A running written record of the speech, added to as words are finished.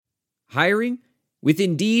Hiring? With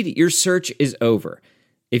Indeed, your search is over.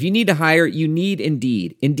 If you need to hire, you need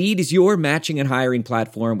Indeed. Indeed is your matching and hiring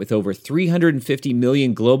platform with over 350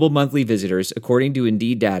 million global monthly visitors, according to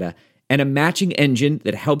Indeed data, and a matching engine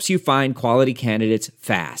that helps you find quality candidates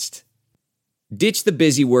fast. Ditch the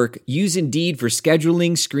busy work. Use Indeed for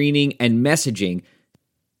scheduling, screening, and messaging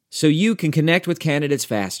so you can connect with candidates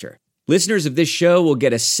faster. Listeners of this show will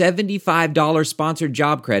get a $75 sponsored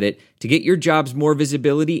job credit to get your jobs more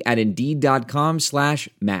visibility at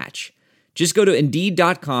Indeed.com/match. Just go to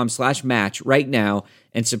Indeed.com/match right now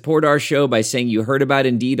and support our show by saying you heard about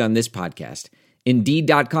Indeed on this podcast.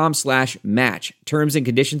 Indeed.com/match. Terms and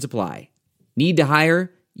conditions apply. Need to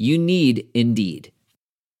hire? You need Indeed.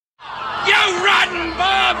 You rotten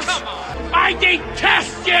bums! I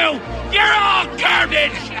detest you! You're all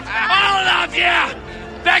garbage! All of you!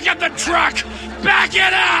 Back up the truck! Back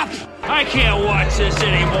it up! I can't watch this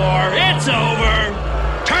anymore. It's over.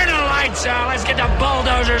 Turn the lights out. Let's get the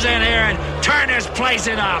bulldozers in here and turn this place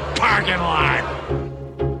into a parking lot.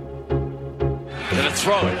 Gonna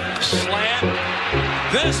throw it. Slam.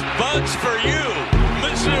 This bud's for you,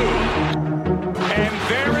 Mizzou. And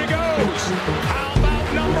there he goes. How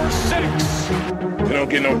about number 6? They don't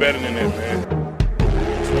get no better than that, man.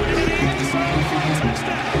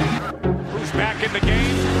 Who's back in the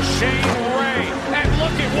game? Shane Ray. And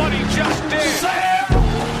look at what he just did. Sam!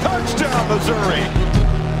 Touchdown, Missouri.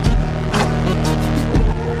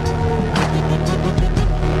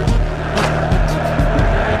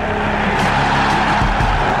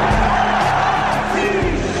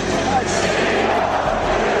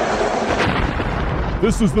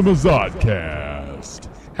 This is the Mazodcast.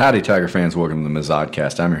 Howdy, Tiger fans. Welcome to the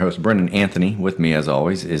Mazodcast. I'm your host, Brendan Anthony. With me, as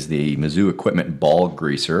always, is the Mizzou equipment ball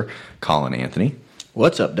greaser, Colin Anthony.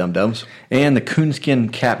 What's up, dum-dums? And the coonskin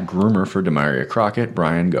cap groomer for Demaria Crockett,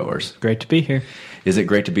 Brian Goers. Great to be here. Is it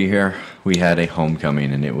great to be here? We had a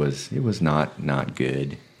homecoming, and it was not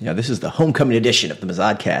good. Yeah, this is the homecoming edition of the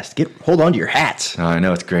Mazodcast. Hold on to your hats. I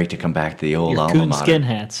know it's great to come back to the old Your alma mater. coonskin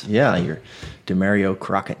hats. Yeah, your Demario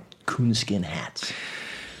Crockett coonskin hats.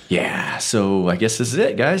 Yeah, so I guess this is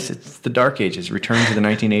it, guys. It's the dark ages, return to the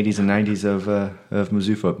 1980s and 90s of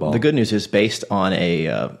Mizzou football. The good news is, based on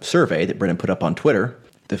a survey that Brendan put up on Twitter,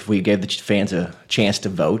 if we gave the fans a chance to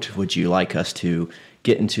vote, would you like us to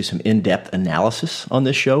get into some in-depth analysis on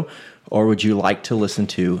this show, or would you like to listen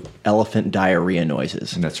to elephant diarrhea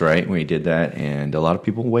noises? And that's right, we did that, and a lot of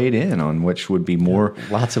people weighed in on which would be more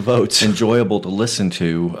lots of votes enjoyable to listen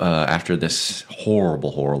to after this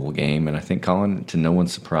horrible game. And I think, Colin, to no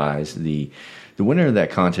one's surprise, the winner of that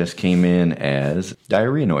contest came in as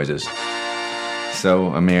diarrhea noises. So,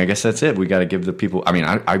 I mean, I guess that's it. We got to give the people. I mean,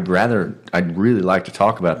 I'd really like to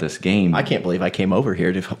talk about this game. I can't believe I came over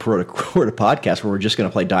here to record a podcast where we're just going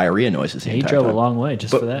to play diarrhea noises. He drove a long way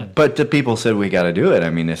just for that. But the people said we got to do it. I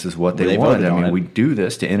mean, this is what they wanted. I mean, we do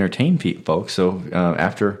this to entertain folks. So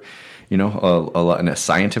after, in a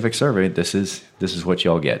scientific survey, this is what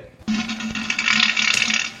y'all get.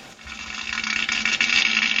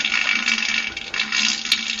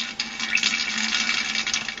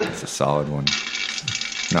 It's a solid one.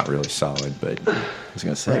 Not really solid, but I was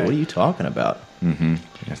going to say, What are you talking about? Mm-hmm.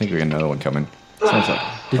 I think we got another one coming. Sounds like.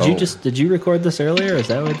 Did you record this earlier? Is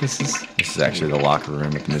that what this is? This is actually the locker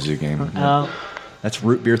room at the Mizzou game. That's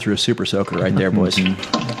root beer through a super soaker right there, boys.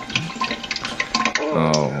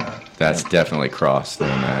 Oh, that's definitely Cross doing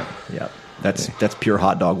that. Yeah, that's pure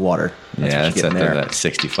hot dog water. That's that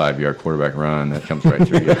 65-yard quarterback run that comes right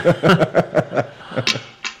through you.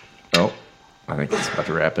 Oh, I think it's about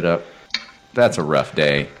to wrap it up. That's a rough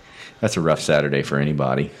day. That's a rough Saturday for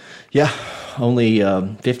anybody. Yeah, only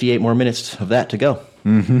 58 more minutes of that to go.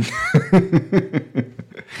 Mm-hmm.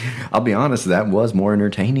 I'll be honest, that was more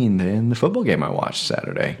entertaining than the football game I watched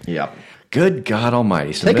Saturday. Yeah. Good God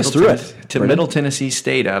Almighty! So take us through it. To Middle Tennessee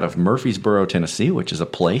State out of Murfreesboro, Tennessee, which is a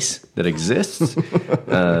place that exists.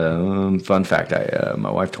 Fun fact: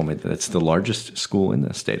 my wife told me that it's the largest school in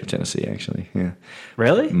the state of Tennessee. Actually, yeah.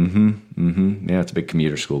 Really? Mm-hmm. Yeah, it's a big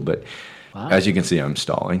commuter school, but. Wow. As you can see, I'm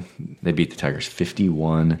stalling. They beat the Tigers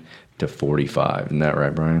 51-45. Isn't that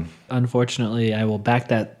right, Brian? Unfortunately, I will back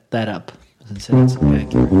that up and say that's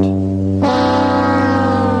accurate.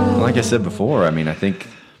 Like I said before, I mean, I think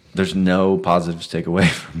there's no positives to take away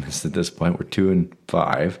from this at this point. We're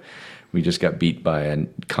 2-5. We just got beat by a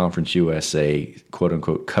Conference USA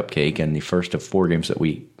quote-unquote cupcake in the first of 4 games that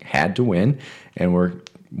we had to win, and we're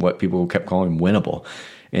what people kept calling winnable.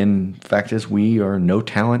 And the fact is, we are no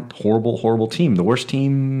talent, horrible team. The worst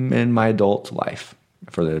team in my adult life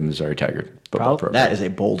for the Missouri Tiger football program. That is a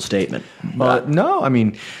bold statement. No, I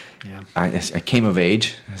mean, I came of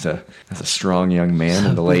age as a strong young man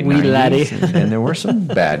in the late Wee 90s, laddie. and there were some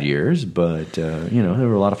bad years, but there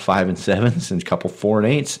were a lot of 5 and 7s and a couple 4 and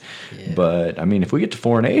 8s. Yeah. But I mean, if we get to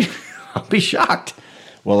 4 and 8, I'll be shocked.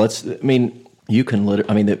 Well, you can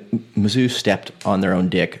Mizzou stepped on their own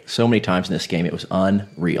dick so many times in this game. It was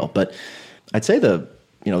unreal. But I'd say the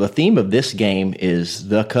theme of this game is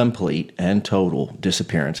the complete and total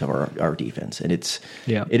disappearance of our defense, and it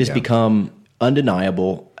has become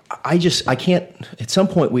undeniable. I can't. At some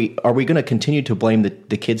point, are we going to continue to blame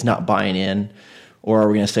the kids not buying in, or are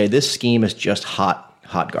we going to say this scheme is just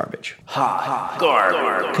hot garbage? Hot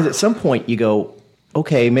garbage. Because at some point you go,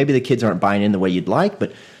 okay, maybe the kids aren't buying in the way you'd like,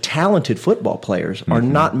 but talented football players are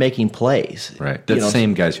not making plays. Right. The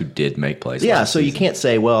same guys who did make plays. Yeah, so you can't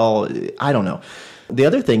say, well, I don't know. The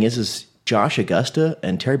other thing is Josh Augusta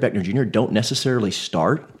and Terry Beckner Jr. don't necessarily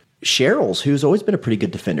start. Sherrills, who's always been a pretty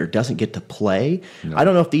good defender, doesn't get to play. No. I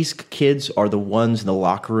don't know if these kids are the ones in the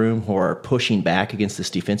locker room who are pushing back against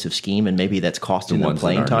this defensive scheme, and maybe that's costing them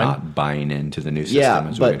playing time. Not buying into the new system.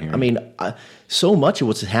 Yeah, but I mean, so much of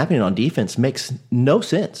what's happening on defense makes no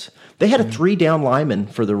sense. They had a 3-down lineman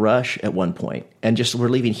for the rush at one point, and just were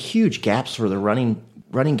leaving huge gaps for the running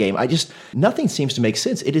game. Nothing seems to make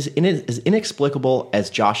sense. It is as inexplicable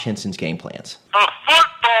as Josh Henson's game plans. The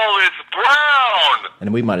football is brown.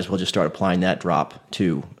 And we might as well just start applying that drop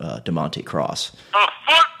to DeMonte Cross. The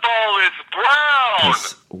football is brown.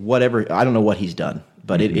 Whatever, I don't know what he's done,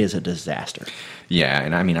 but it is a disaster. Yeah,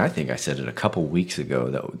 and I mean, I think I said it a couple weeks ago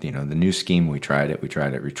that the new scheme, we tried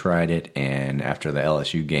it, and after the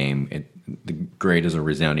LSU game, the grade is a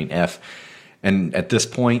resounding F. And at this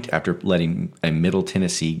point, after letting a Middle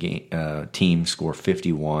Tennessee team score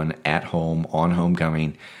 51 at home on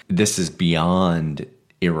homecoming, this is beyond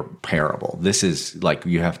irreparable. This is like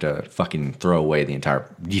you have to fucking throw away the entire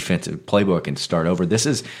defensive playbook and start over. This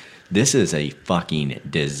is a fucking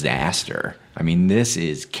disaster. I mean, this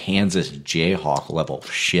is Kansas Jayhawk level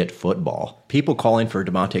shit football. People calling for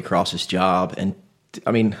DeMonte Cross's job, and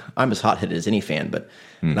I mean, I'm as hot-headed as any fan, but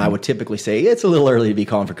and I would typically say it's a little early to be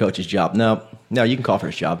calling for coach's job. No, you can call for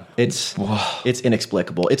his job. It's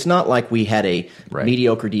inexplicable. It's not like we had a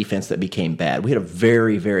mediocre defense that became bad. We had a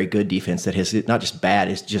very, very good defense that is not just bad,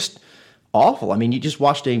 it's just awful. I mean, you just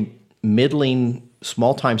watched a middling,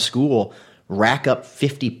 small-time school rack up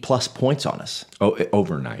 50-plus points on us. Oh,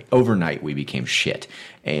 overnight we became shit.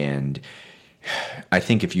 And I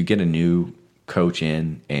think if you get a new coach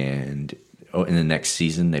in and in the next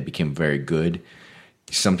season they became very good,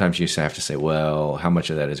 sometimes you just have to say, well, how much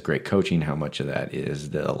of that is great coaching? How much of that is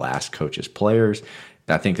the last coach's players?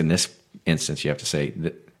 I think in this instance, you have to say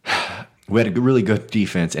that we had a really good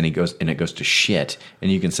defense, and it goes to shit.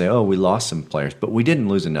 And you can say, oh, we lost some players, but we didn't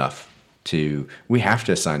lose enough. We have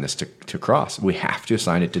to assign this to Cross. We have to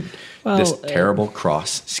assign it to this terrible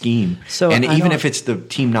Cross scheme. And even if it's the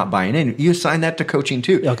team not buying in, you assign that to coaching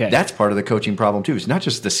too. Okay. That's part of the coaching problem too. It's not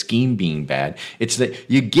just the scheme being bad. It's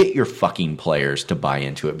that you get your fucking players to buy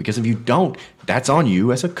into it, because if you don't, that's on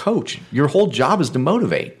you as a coach. Your whole job is to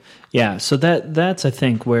motivate. Yeah, so that's I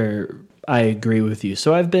think where I agree with you.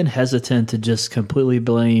 So I've been hesitant to just completely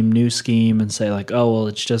blame new scheme and say like, oh, well,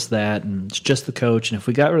 it's just that and it's just the coach. And if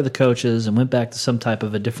we got rid of the coaches and went back to some type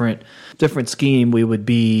of a different scheme, we would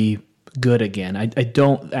be good again. I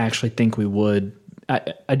don't actually think we would.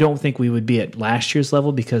 I don't think we would be at last year's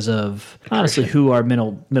level because of honestly who our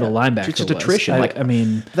middle linebacker it's just was. Attrition. I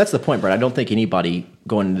mean, that's the point, Brad. I don't think anybody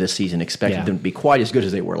going into this season expected them to be quite as good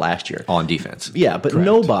as they were last year on defense. Yeah, but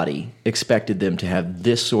nobody expected them to have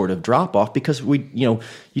this sort of drop off because you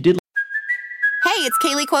did. Hey, it's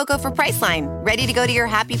Kaylee Cuoco for Priceline. Ready to go to your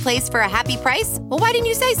happy place for a happy price? Well, why didn't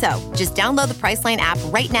you say so? Just download the Priceline app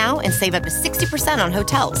right now and save up to 60% on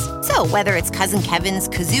hotels. So whether it's Cousin Kevin's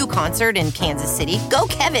Kazoo Concert in Kansas City, go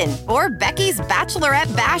Kevin, or Becky's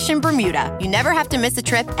Bachelorette Bash in Bermuda, you never have to miss a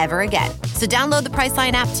trip ever again. So download the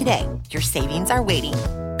Priceline app today. Your savings are waiting.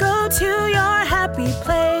 Go to your happy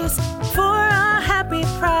place for a happy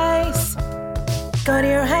price. Go to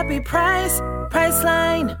your happy price,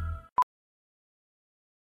 Priceline.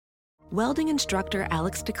 Welding instructor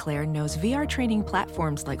Alex DeClaire knows VR training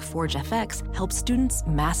platforms like Forge FX help students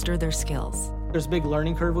master their skills. There's a big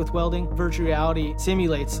learning curve with welding. Virtual reality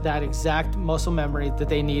simulates that exact muscle memory that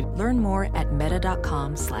they need. Learn more at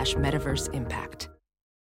meta.com/metaverseimpact.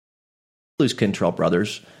 Lose Kentrell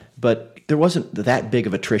brothers, but there wasn't that big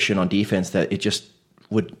of attrition on defense that it just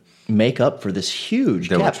would make up for this huge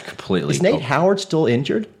gap. Completely. Is Nate Howard still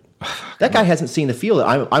injured? That guy hasn't seen the field.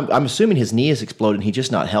 I'm assuming his knee has exploded and he's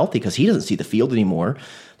just not healthy because he doesn't see the field anymore.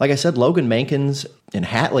 Like I said, Logan Mankins and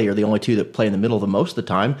Hatley are the only two that play in the middle the most of the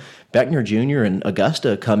time. Beckner Jr. and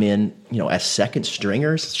Augusta come in, as second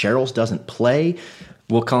stringers. Sherrills doesn't play.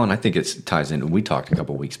 Well, Colin, I think it ties in. We talked a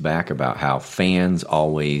couple of weeks back about how fans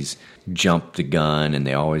always jump the gun and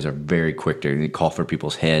they always are very quick to call for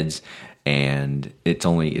people's heads. And it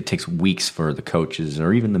takes weeks for the coaches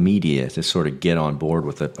or even the media to sort of get on board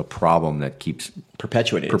with a problem that keeps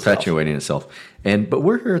perpetuating itself. But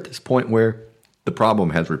we're here at this point where the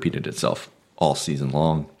problem has repeated itself all season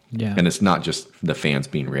long. Yeah. And it's not just the fans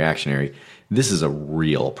being reactionary. This is a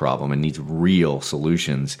real problem and needs real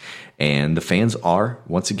solutions. And the fans are,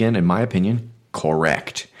 once again, in my opinion,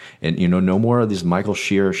 correct. And, no more of this Michael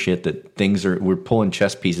Shearer shit that we're pulling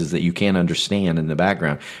chess pieces that you can't understand in the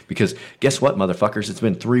background. Because guess what, motherfuckers? It's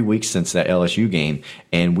been 3 weeks since that LSU game,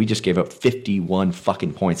 and we just gave up 51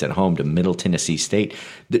 fucking points at home to Middle Tennessee State.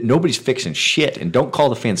 Nobody's fixing shit, and don't call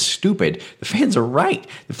the fans stupid. The fans are right.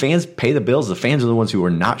 The fans pay the bills. The fans are the ones who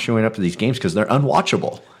are not showing up to these games because they're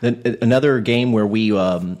unwatchable. Another game where we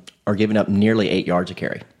are giving up nearly 8 yards a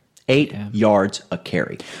carry. 8 yards a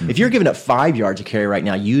carry. Mm-hmm. If you're giving up 5 yards a carry right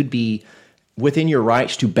now, you'd be within your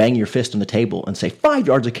rights to bang your fist on the table and say, 5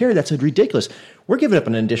 yards a carry, that's ridiculous. We're giving up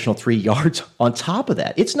an additional 3 yards on top of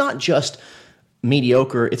that. It's not just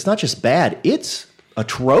mediocre. It's not just bad. It's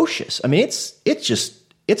atrocious. I mean, it's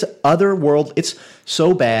otherworld. It's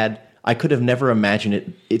so bad. I could have never imagined it.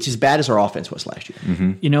 It's as bad as our offense was last year.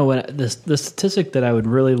 Mm-hmm. What the statistic that I would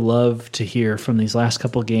really love to hear from these last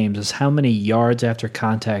couple of games is how many yards after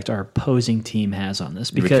contact our opposing team has on this.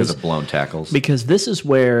 Because of blown tackles. Because this is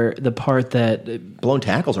where the part that... Blown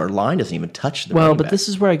tackles, our line doesn't even touch the running back. This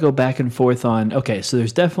is where I go back and forth on, okay, so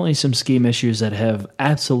there's definitely some scheme issues that have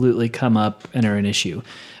absolutely come up and are an issue.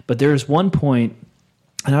 But there's one point,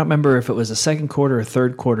 and I don't remember if it was the second quarter or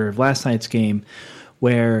third quarter of last night's game,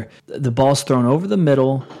 where the ball's thrown over the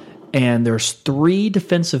middle and there's 3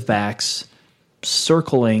 defensive backs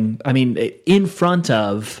circling, in front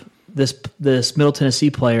of this Middle Tennessee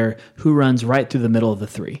player who runs right through the middle of the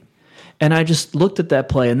 3. And I just looked at that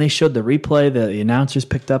play, and they showed the replay, the announcers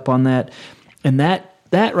picked up on that, and that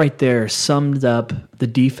right there summed up the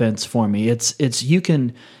defense for me. It's you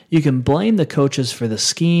can blame the coaches for the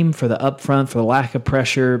scheme, for the upfront, for the lack of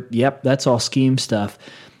pressure. Yep, that's all scheme stuff.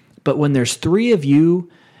 But when there's 3 of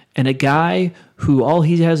you and a guy who all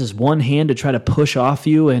he has is one hand to try to push off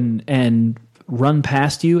you and run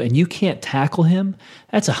past you, and you can't tackle him,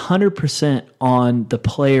 that's 100% on the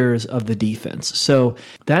players of the defense. So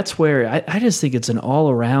that's where I just think it's an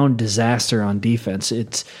all-around disaster on defense.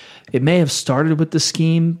 It may have started with the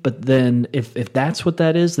scheme, but then if that's what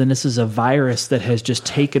that is, then this is a virus that has just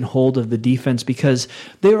taken hold of the defense, because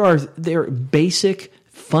there are basic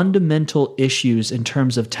fundamental issues in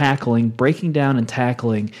terms of tackling, breaking down and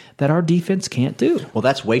tackling that our defense can't do. Well,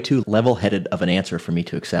 that's way too level-headed of an answer for me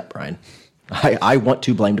to accept, Brian. I want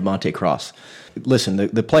to blame DeMonte Cross. Listen,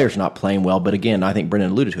 the players are not playing well, but again, I think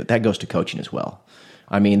Brendan alluded to it. That goes to coaching as well.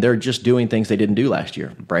 They're just doing things they didn't do last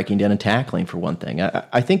year, breaking down and tackling for one thing.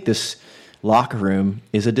 I think this locker room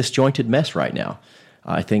is a disjointed mess right now.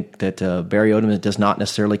 I think that Barry Odom does not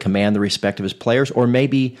necessarily command the respect of his players, or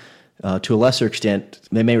maybe to a lesser extent,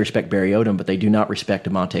 they may respect Barry Odom, but they do not respect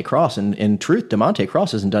DeMonte Cross. And in truth, DeMonte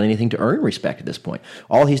Cross hasn't done anything to earn respect at this point.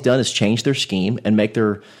 All he's done is change their scheme and make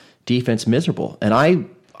their defense miserable. And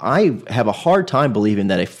I have a hard time believing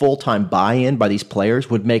that a full-time buy-in by these players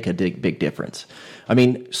would make a big difference.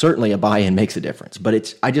 Certainly a buy-in makes a difference,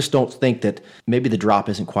 but I just don't think that maybe the drop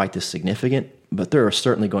isn't quite this significant, but there is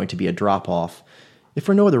certainly going to be a drop-off, if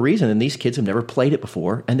for no other reason than these kids have never played it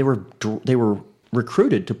before, and they were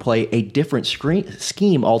recruited to play a different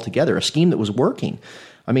scheme altogether, a scheme that was working.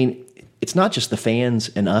 It's not just the fans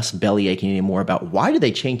and us belly aching anymore about why did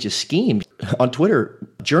they change the scheme. On Twitter,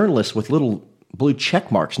 journalists with little blue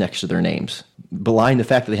check marks next to their names, belying the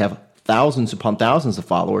fact that they have thousands upon thousands of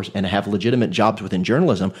followers and have legitimate jobs within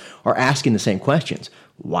journalism, are asking the same questions.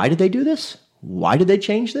 Why did they do this? Why did they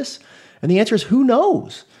change this? And the answer is, who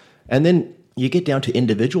knows? And then you get down to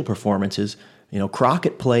individual performances.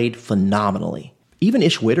 Crockett played phenomenally. Even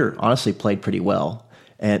Ish Witter honestly played pretty well.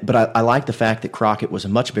 But I like the fact that Crockett was a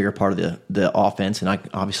much bigger part of the offense, and I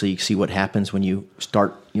obviously see what happens when you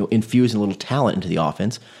start infusing a little talent into the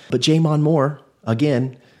offense. But Jamon Moore,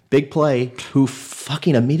 again, big play, who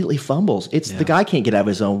fucking immediately fumbles. The guy can't get out of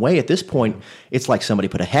his own way. At this point, it's like somebody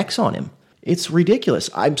put a hex on him. It's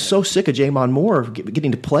ridiculous. I'm so sick of Jamon Moore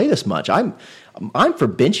getting to play this much. I'm for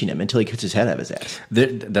benching him until he gets his head out of his ass.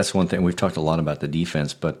 That's one thing. We've talked a lot about the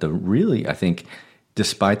defense, but I think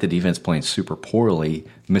despite the defense playing super poorly,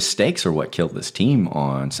 mistakes are what killed this team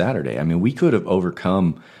on Saturday. I mean, we could have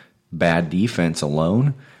overcome bad defense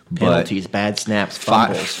alone. Penalties, bad snaps,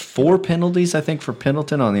 fumbles. 4 penalties, I think, for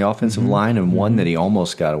Pendleton on the offensive line, and one that he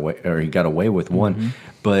almost got away, or he got away with one.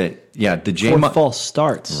 But yeah, the 4 false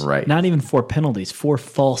starts. Right. Not even 4 penalties, 4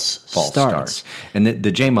 false starts. And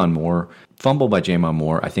the Jamon Moore, fumble by Jamon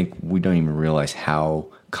Moore, I think we don't even realize how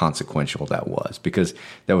consequential that was, because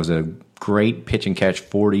that was a great pitch and catch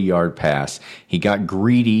 40-yard pass. He got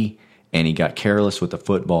greedy and he got careless with the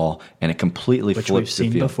football, and it completely flipped the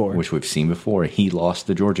field. Which we've seen before. He lost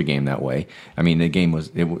the Georgia game that way. I mean,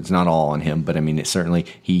 it was not all on him, but I mean,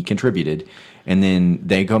 he contributed. And then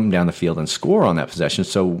they come down the field and score on that possession.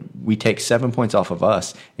 So we take 7 points off of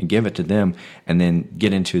us and give it to them, and then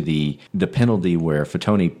get into the penalty where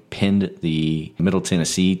Fatoni pinned the Middle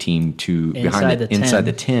Tennessee team to inside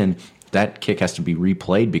the 10. That kick has to be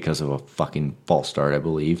replayed because of a fucking false start, I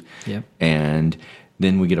believe. Yep. And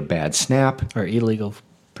then we get a bad snap. Or illegal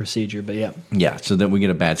procedure, but yeah. Yeah, so then we get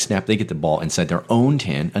a bad snap. They get the ball inside their own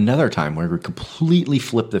 10. Another time where we completely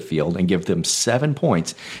flip the field and give them 7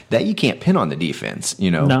 points that you can't pin on the defense, you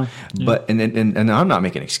know. No. But and I'm not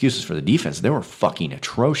making excuses for the defense. They were fucking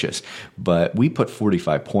atrocious. But we put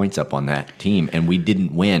 45 points up on that team, and we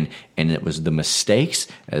didn't win. And it was the mistakes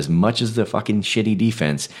as much as the fucking shitty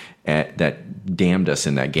defense that damned us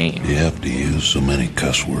in that game. You have to use so many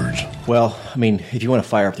cuss words. Well, I mean, if you want to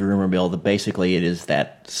fire up the rumor mill, basically it is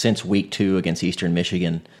that since week 2 against Eastern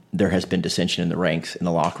Michigan, there has been dissension in the ranks in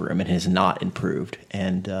the locker room. It has not improved.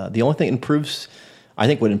 And the only thing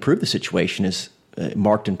that would improve the situation is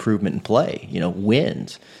marked improvement in play.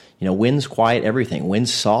 Wins. Wins quiet everything.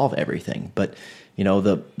 Wins solve everything. But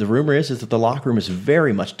the rumor is that the locker room is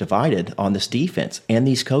very much divided on this defense and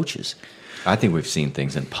these coaches. I think we've seen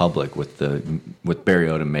things in public with Barry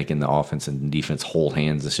Odom making the offense and defense hold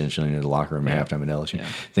hands essentially in the locker room at halftime at LSU. Yeah.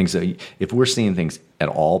 Things that, if we're seeing things at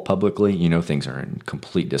all publicly, things are in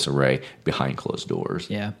complete disarray behind closed doors.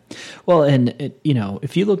 Yeah. Well, and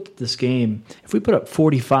if you looked at this game, if we put up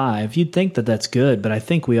 45, you'd think that that's good. But I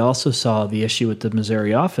think we also saw the issue with the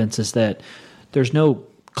Missouri offense is that there's no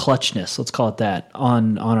clutchness, let's call it that,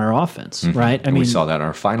 on our offense, right? I mean, we saw that in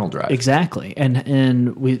our final drive. Exactly. And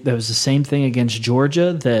that was the same thing against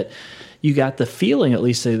Georgia, that you got the feeling, at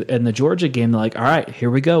least in the Georgia game, like, all right, here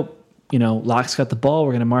we go. Locke's got the ball.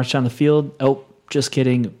 We're going to march down the field. Oh, just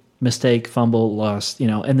kidding. Mistake, fumble, lost,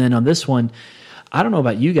 And then on this one, I don't know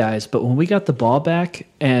about you guys, but when we got the ball back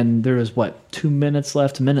and there was, 2 minutes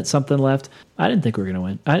left, a minute something left, I didn't think we were going to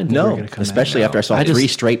win. I didn't think we were going to come especially after I saw 3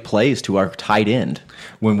 straight plays to our tight end.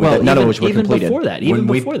 None of which were completed. Even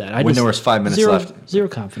before that. When there was 5 minutes left. Zero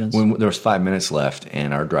confidence. When there was 5 minutes left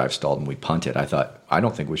and our drive stalled and we punted, I thought, I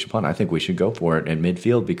don't think we should punt. I think we should go for it in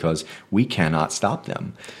midfield because we cannot stop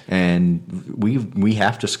them. And we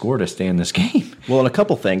have to score to stay in this game. Well, and a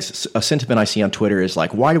couple things. A sentiment I see on Twitter is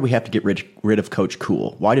like, why do we have to get rid of Coach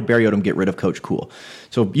Cool? Why did Barry Odom get rid of Coach Cool?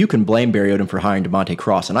 So you can blame Barry Odom for hiring DeMonte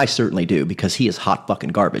Cross, and I certainly do, because he is hot fucking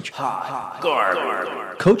garbage. Hot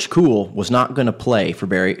garbage. Coach Cool was not going to play for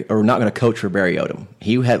Barry, or not going to coach for Barry Odom.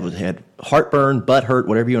 He had heartburn, butt hurt,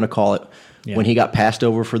 whatever you want to call it, when he got passed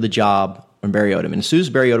over for the job on Barry Odom. And as soon as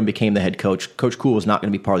Barry Odom became the head coach, Coach Cool was not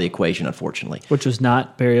going to be part of the equation, unfortunately. Which was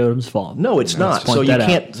not Barry Odom's fault. No, it's not. So you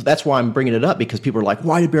can't. That's why I'm bringing it up, because people are like,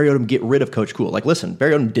 why did Barry Odom get rid of Coach Cool? Like, listen,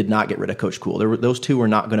 Barry Odom did not get rid of Coach Cool. Those two were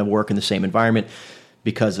not going to work in the same environment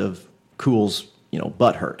because of Cool's,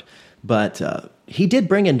 butt hurt. But he did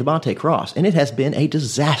bring in DeMonte Cross, and it has been a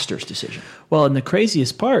disastrous decision. Well, and the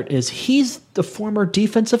craziest part is he's the former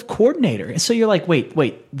defensive coordinator. And so you're like, wait,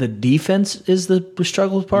 the defense is the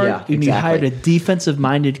struggle part? Yeah, exactly. You hired a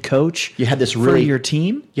defensive-minded coach for your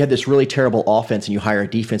team? You had this really terrible offense, and you hire a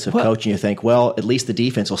defensive coach, and you think, well, at least the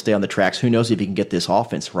defense will stay on the tracks. Who knows if you can get this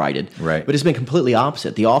offense righted? Right. But it's been completely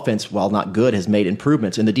opposite. The offense, while not good, has made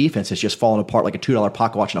improvements, and the defense has just fallen apart like a $2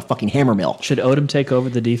 pocket watch in a fucking hammer mill. Should Odom take over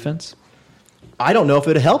the defense? I don't know if it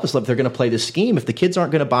would help us if they're going to play this scheme. If the kids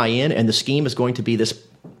aren't going to buy in and the scheme is going to be this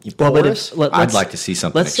porous, I'd like to see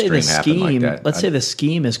something extreme happen like that. Let's say the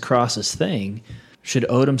scheme is Cross's thing. Should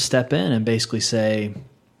Odom step in and basically say,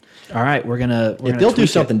 all right, we're going to if they'll do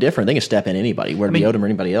something different, they can step in anybody, whether it be Odom or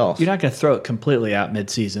anybody else. You're not going to throw it completely out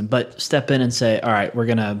midseason, but step in and say, all right, we're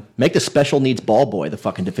going to make the special needs ball boy the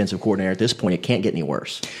fucking defensive coordinator. At this point, it can't get any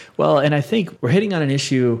worse. Well, and I think we're hitting on an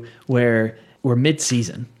issue where we're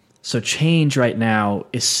midseason. So change right now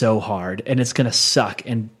is so hard, and it's going to suck.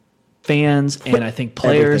 And fans and I think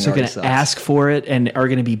players are going to ask for it and are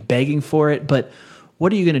going to be begging for it. But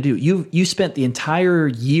what are you going to do? You spent the entire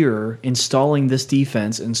year installing this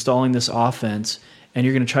defense, installing this offense, and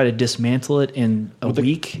you're going to try to dismantle it in a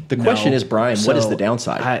week. The question is, Brian, what is the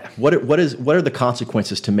downside? What are the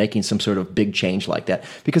consequences to making some sort of big change like that?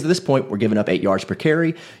 Because at this point, we're giving up 8 yards per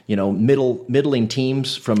carry. Middling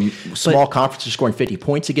teams from small conferences scoring 50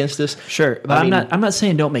 points against us. Sure, but I'm not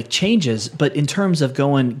saying don't make changes, but in terms of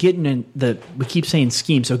getting in we keep saying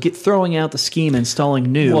scheme, so throwing out the scheme,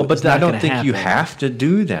 installing new. Well, but I don't think happen. you have to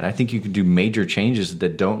do that. I think you can do major changes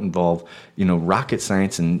that don't involve rocket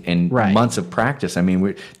science and months of practice. I mean,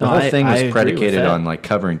 the whole thing was predicated on like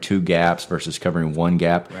covering 2 gaps versus covering 1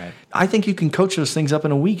 gap. Right. I think you can coach those things up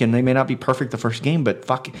in a week, and they may not be perfect the first game, but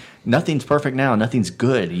nothing's perfect now. Nothing's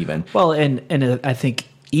good even. Well, and I think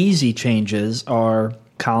easy changes are,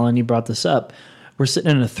 Colin, you brought this up. We're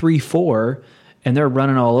sitting in a 3-4, and they're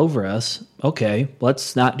running all over us. Okay,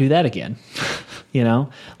 let's not do that again.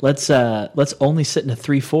 Let's only sit in a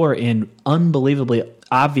 3-4 in unbelievably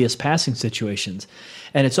obvious passing situations.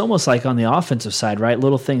 And it's almost like on the offensive side, right?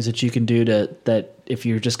 Little things that you can do that if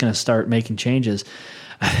you're just going to start making changes.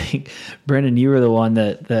 I think, Brendan, you were the one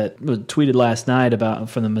that tweeted last night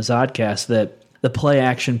from the Mazodcast that the play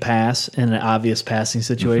action pass in an obvious passing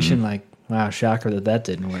situation, like, wow, shocker that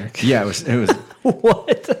didn't work. Yeah, it was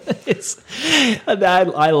what?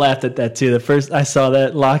 I laughed at that too. The first I saw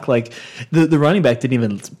that Locke, like the running back didn't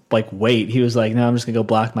even wait. He was like, "No, I'm just gonna go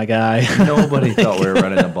block my guy." Nobody thought we were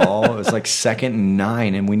running the ball. It was like 2nd and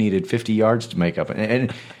 9, and we needed 50 yards to make up.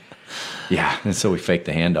 And so we faked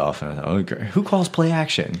the handoff. And I thought, who calls play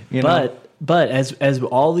action? But as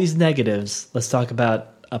all these negatives, let's talk about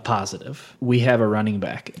a positive. We have a running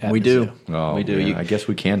back. We do. Oh, we do. Yeah, I guess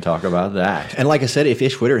we can talk about that. And like I said, if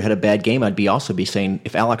Ish Witter had a bad game, I'd also be saying,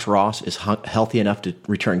 if Alex Ross is healthy enough to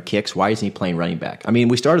return kicks, why isn't he playing running back? I mean,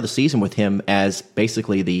 we started the season with him as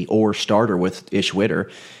basically the starter with Ish Witter.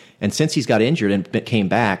 And since he's got injured and came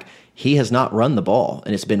back, he has not run the ball,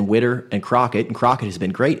 and it's been Witter and Crockett has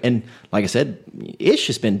been great. And like I said, Ish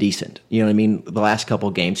has been decent. You know what I mean? The last couple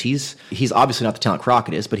of games, he's obviously not the talent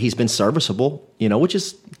Crockett is, but he's been serviceable. Which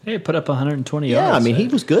is put up 120 yards. Yeah, I mean he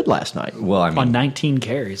was good last night. Well, I mean on 19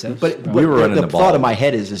 carries. But we were running the ball. The thought in my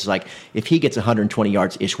head is like if he gets 120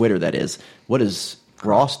 yards, Ish Witter, that is, what does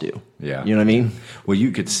Ross do? Yeah. You know what I mean? Well,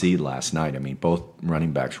 you could see last night. I mean, both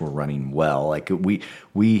running backs were running well. Like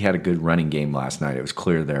we had a good running game last night. It was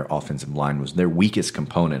clear their offensive line was their weakest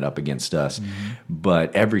component up against us. Mm-hmm.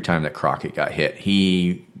 But every time that Crockett got hit,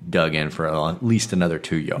 he dug in for at least another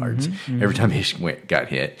 2 yards. Mm-hmm. Every time he got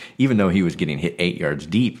hit, even though he was getting hit 8 yards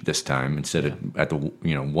deep this time instead of at the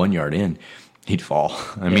 1 yard in, he'd fall.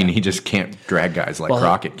 I mean, he just can't drag guys like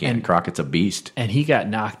Crockett can. Crockett's a beast. And he got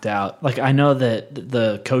knocked out. Like, I know that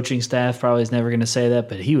the coaching staff probably is never going to say that,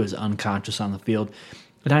 but he was unconscious on the field.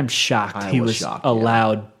 And I'm shocked he was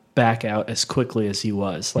allowed back out as quickly as he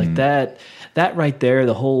was. Like, that right there,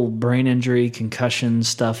 the whole brain injury, concussion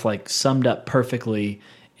stuff, like, summed up perfectly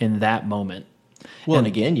in that moment. Well, and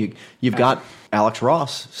again, you've got Alex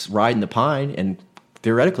Ross riding the pine, and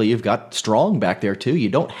theoretically, you've got Strong back there, too. You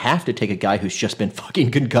don't have to take a guy who's just been fucking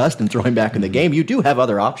concussed and throw him back in the game. You do have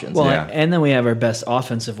other options. Well, and then we have our best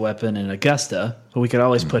offensive weapon in Augusta, who we could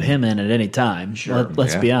always put him in at any time. Sure.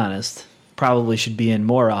 Let's be honest. Probably should be in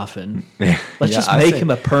more often. Let's just make him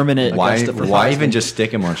a permanent Augusta for why even just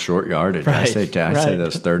stick him on short yardage? Right, I say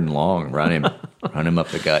those 3rd and long, run him up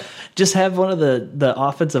the gut. Just have one of the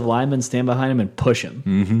offensive linemen stand behind him and push him.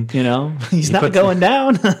 Mm-hmm. He's not going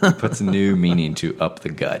down. He puts new meaning to up the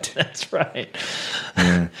gut. That's right.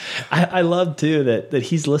 Yeah. I love too that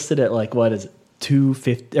he's listed at like, what is it,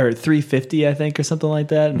 250 or 350, I think, or something like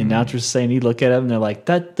that. And the announcers saying, you look at him and they're like,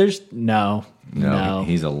 there's no.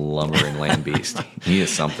 He's a lumbering land beast. He is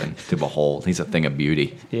something to behold. He's a thing of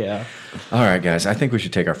beauty. Yeah. All right, guys. I think we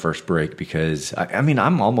should take our first break because,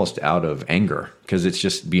 I'm almost out of anger because it's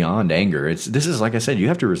just beyond anger. This is, like I said, you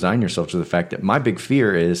have to resign yourself to the fact that my big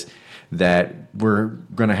fear is that we're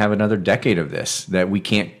going to have another decade of this, that we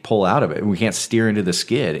can't pull out of it. We can't steer into the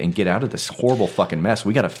skid and get out of this horrible fucking mess.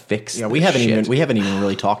 We got to fix this shit. We haven't even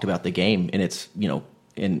really talked about the game and its,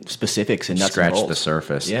 in specifics and nuts scratch and bolts. The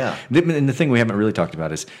surface. Yeah. And the thing we haven't really talked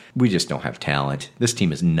about is we just don't have talent. This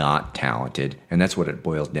team is not talented, and that's what it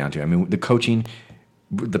boils down to. I mean, the coaching,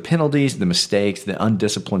 the penalties, the mistakes, the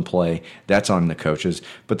undisciplined play, that's on the coaches.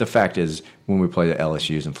 But the fact is, when we play the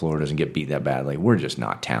LSUs and Floridas and get beat that badly, we're just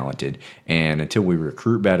not talented. And until we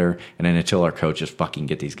recruit better, and then until our coaches fucking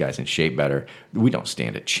get these guys in shape better, we don't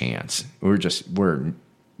stand a chance.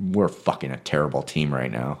 We're fucking a terrible team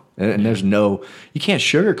right now. And there's no, you can't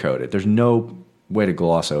sugarcoat it. There's no way to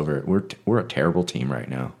gloss over it. We're a terrible team right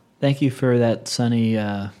now. Thank you for that sunny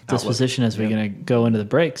disposition as we're going to go into the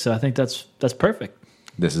break. So I think that's perfect.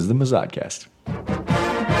 This is the Mazodcast.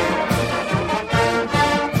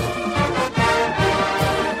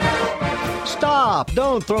 Stop!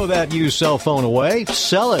 Don't throw that used cell phone away.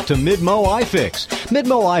 Sell it to Midmo iFix.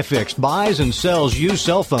 Midmo iFix buys and sells used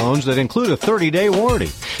cell phones that include a 30-day warranty.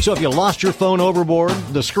 So if you lost your phone overboard,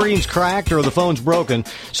 the screen's cracked, or the phone's broken,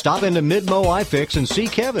 stop into Midmo iFix and see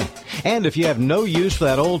Kevin. And if you have no use for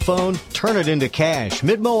that old phone, turn it into cash.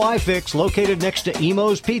 Midmo iFix, located next to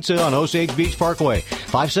Emo's Pizza on Osage Beach Parkway.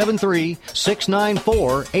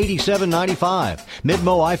 573-694-8795.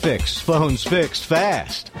 Midmo iFix. Phones fixed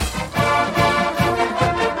fast.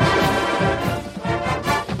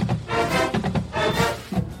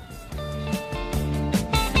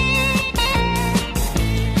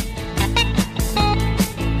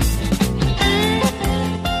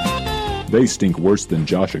 They stink worse than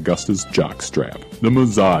Josh Augusta's jockstrap. The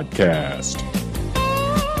Mazodcast.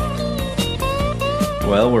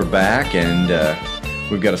 Well, we're back, and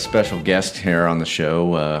we've got a special guest here on the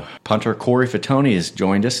show. Punter Corey Fatoni has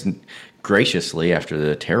joined us graciously after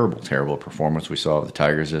the terrible performance we saw of the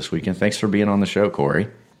Tigers this weekend. Thanks for being on the show, Corey.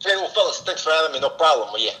 Hey, well, fellas, thanks for having me. No problem.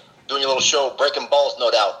 Well, yeah, doing your little show, breaking balls, no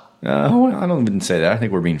doubt. I don't even say that. I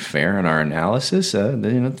think we're being fair in our analysis.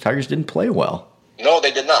 The Tigers didn't play well. No,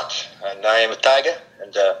 they did not. And I am a Tiger,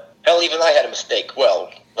 and hell, even I had a mistake.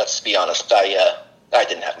 Well, let's be honest, I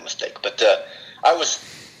didn't have a mistake, but I was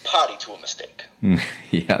party to a mistake.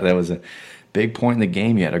 Yeah, that was a big point in the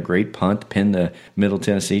game. You had a great punt, pinned the Middle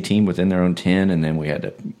Tennessee team within their own 10, and then we had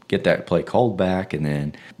to get that play called back, and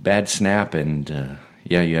then bad snap, and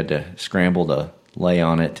you had to scramble to lay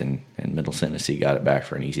on it, and Middle Tennessee got it back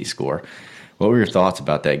for an easy score. What were your thoughts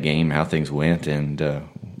about that game, how things went, and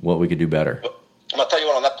what we could do better? I'm going to tell you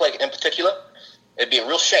what, on that play in particular, it'd be a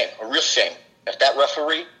real shame, if that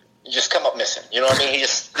referee just come up missing. You know what I mean? He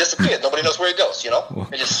just disappeared. Nobody knows where he goes, you know?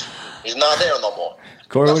 He's not there no more.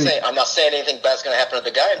 Corey, I'm not saying anything bad's going to happen to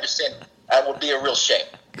the guy. I'm just saying that would be a real shame.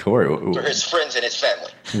 Corey, for his friends and his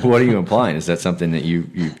family. What are you implying? Is that something that you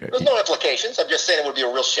There's no implications. I'm just saying it would be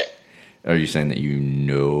a real shame. Are you saying that you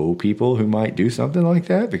know people who might do something like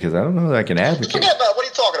that? Because I don't know that I can advocate. Forget about it. What are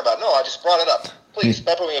you talking about? No, I just brought it up. Please,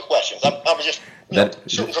 pepper me with questions. I'm just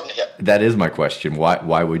shooting from the hip. That is my question.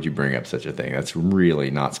 Why would you bring up such a thing? That's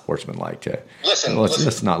really not sportsmanlike to. Listen.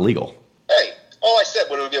 That's not legal. Hey, all I said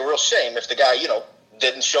would it would be a real shame if the guy,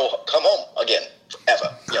 didn't come home again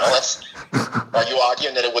ever. Are you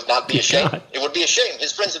arguing that it would not be a shame? God. It would be a shame.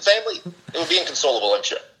 His friends and family, it would be inconsolable, I'm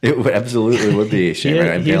sure. It would absolutely would be a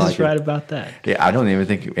shame. He's right about that. Yeah, I don't even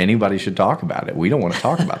think anybody should talk about it. We don't want to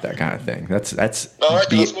talk about that kind of thing. That's. All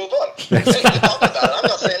right, let's move on. Hey, you talk about it. I'm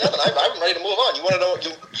not saying nothing. I'm ready to move on. You want to know? You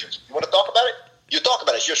want to talk about it? You talk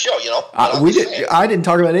about it. It's your show, I didn't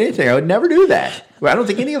talk about anything. I would never do that. I don't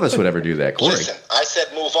think any of us would ever do that, Corey. Listen, I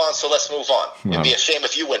said move on, so let's move on. It'd be a shame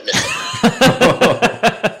if you went missing.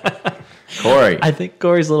 Corey. I think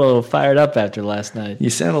Corey's a little fired up after last night. You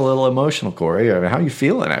sound a little emotional, Corey. How are you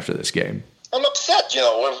feeling after this game? I'm upset.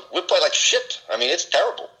 We play like shit. I mean, it's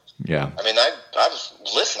terrible. Yeah. I mean, I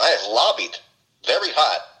have lobbied very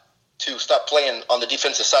hard to stop playing on the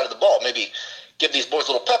defensive side of the ball. Maybe give these boys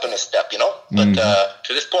a little pep in this step, But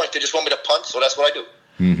to this point, they just want me to punt, so that's what I do.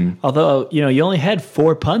 Mm-hmm. Although, you only had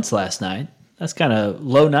 4 punts last night. That's kind of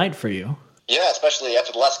low night for you. Yeah, especially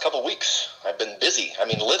after the last couple of weeks. I've been busy. I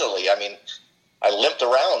mean, literally. I mean, I limped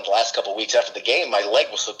around the last couple of weeks after the game. My leg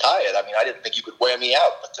was so tired. I mean, I didn't think you could wear me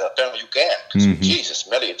out, but apparently you can. Mm-hmm. Jesus,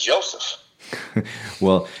 Mary Joseph.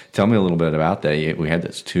 Well, tell me a little bit about that. We had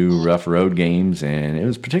those 2 rough road games, and it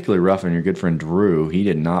was particularly rough on your good friend Drew. He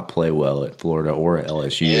did not play well at Florida or at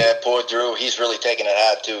LSU. Yeah, poor Drew. He's really taking it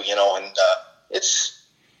hard too, and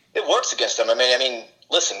it works against him. I mean,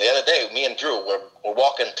 listen, the other day, me and Drew were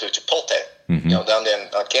walking to Chipotle, down there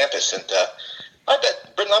on campus, and I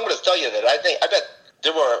bet, Britton, I'm going to tell you that I bet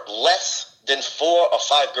there were less than 4 or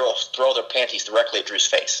 5 girls throw their panties directly at Drew's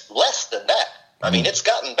face. Less than that. I mean, it's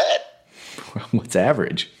gotten bad. What's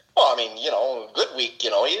average? Well, I mean, a good week,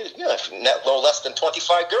 no less than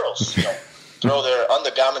 25 girls, throw their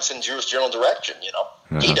undergarments in Drew's general direction,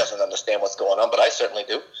 Uh-huh. He doesn't understand what's going on, but I certainly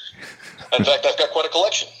do. In fact, I've got quite a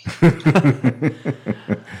collection.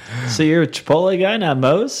 So you're a Chipotle guy, not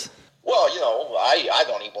Moe's? Well, I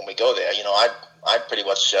don't eat when we go there. I pretty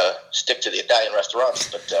much stick to the Italian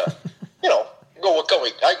restaurants, but, go with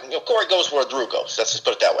Corey. Corey goes where Drew goes. Let's just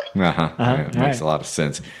put it that way. Yeah, it makes a lot of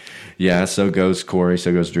sense. Yeah, so goes Corey,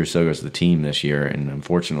 so goes Drew, so goes the team this year, and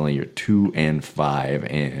unfortunately you're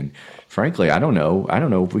 2-5, and frankly, I don't know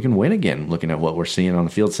if we can win again. Looking at what we're seeing on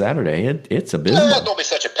the field Saturday, it's abysmal. Don't be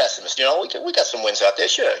such a pessimist. We got some wins out there,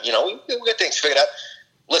 sure. We got things figured out.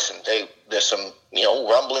 Listen, there's some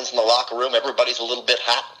rumblings in the locker room. Everybody's a little bit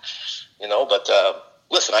hot, but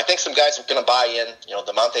listen, I think some guys are going to buy in. You know,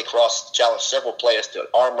 DeMonte Cross challenged several players to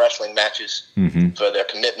arm wrestling matches for their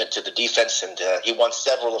commitment to the defense, and he won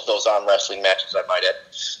several of those arm wrestling matches, I might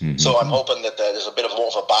add. So I'm hoping that there's a bit of more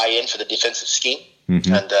of a buy-in for the defensive scheme. And,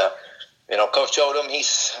 you know, Coach Odom,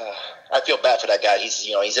 I feel bad for that guy. He's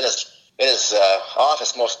in his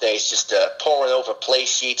office most days just pouring over play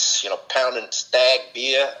sheets, you know, pounding Stag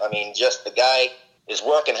beer. I mean, just the guy is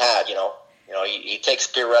working hard, you know. You know, he takes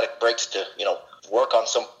periodic breaks to, you know, work on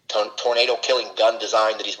some tornado-killing gun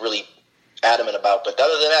design that he's really adamant about. But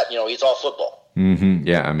other than that, you know, he's all football.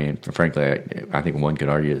 Yeah, I mean, frankly, I think one could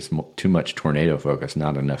argue it's too much tornado focus,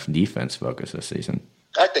 not enough defense focus this season.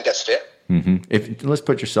 I think that's fair. Let's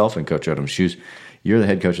put yourself in Coach Odom's shoes. You're the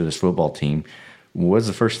head coach of this football team. What's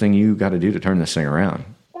the first thing you got to do to turn this thing around?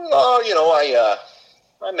 You know, I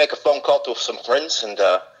make a phone call to some friends, and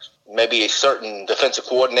maybe a certain defensive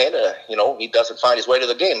coordinator, you know, he doesn't find his way to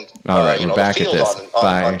the game. All right, we're back at this.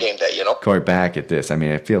 On game day, you know. Corey, back at this. I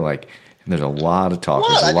mean, I feel like there's a lot of talk.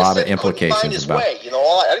 There's a lot of implications about. Way. You know,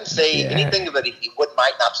 I didn't say anything that he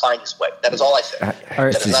might not find his way. That is all I said.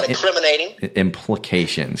 That is not incriminating.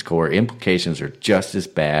 Implications, Corey. Implications are just as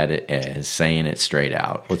bad as saying it straight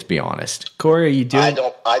out. Let's be honest. Corey, are you doing?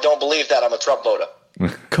 I don't believe that. I'm a Trump voter.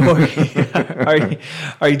 Corey,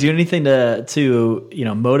 are you doing anything to you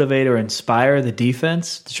know, motivate or inspire the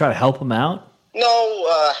defense to try to help them out? No,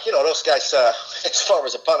 you know, those guys. As far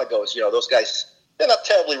as a punter goes, you know, those guys, they're not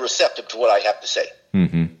terribly receptive to what I have to say.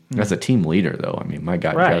 As a team leader, though, I mean, my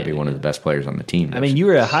God, you got to be one of the best players on the team. I mean, you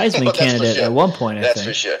were a Heisman candidate at one point. I think that's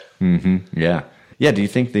for sure. Yeah. Do you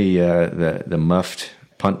think the muffed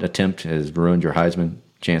punt attempt has ruined your Heisman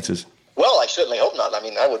chances? Well, I certainly hope not. I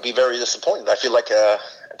mean, I would be very disappointed. I feel like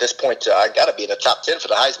at this point, I got to be in the top 10 for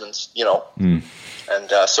the Heismans, you know. And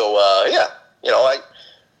yeah, you know, I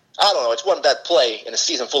don't know. It's one bad play in a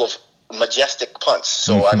season full of majestic punts.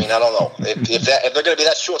 So, I mean, I don't know. If they're going to be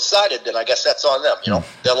that short-sighted, then I guess that's on them. You know,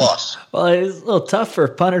 they're lost. Well, it's a little tough for a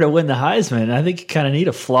punter to win the Heisman. I think you kind of need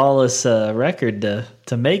a flawless record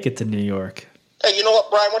to make it to New York. Hey, you know what,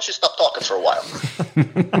 Brian? Why don't you stop talking for a while?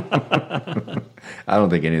 I don't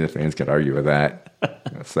think any of the fans could argue with that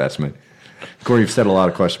assessment. Corey, you've said a lot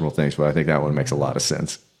of questionable things, but I think that one makes a lot of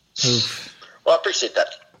sense. Well, I appreciate that.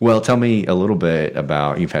 Well, tell me a little bit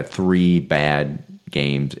about, you've had 3 bad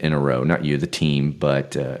games in a row. Not you, the team,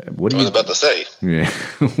 but what do you... I was about to say. Yeah.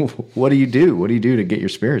 What do you do? What do you do to get your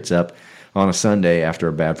spirits up on a Sunday after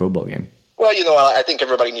a bad football game? Well, you know, I think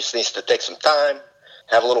everybody needs to take some time,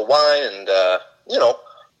 have a little wine, and, you know,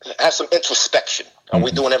 have some introspection. Are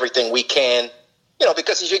we doing everything we can? You know,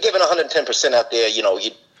 because if you're giving 110% out there, you know,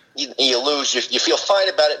 you lose, you feel fine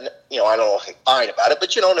about it. You know, I don't know if fine about it,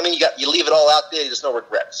 but you know what I mean? You leave it all out there, there's no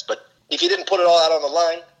regrets. But if you didn't put it all out on the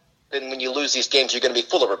line, then when you lose these games, you're going to be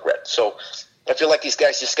full of regret. So I feel like these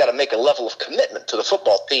guys just got to make a level of commitment to the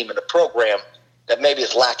football team and the program that maybe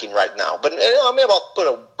is lacking right now. But you know, maybe I'll put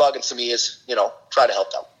a bug in some ears, you know, try to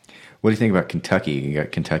help them. What do you think about Kentucky? You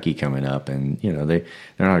got Kentucky coming up, and you know they're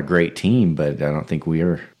not a great team, but I don't think we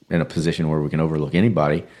are in a position where we can overlook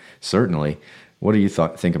anybody. Certainly, what do you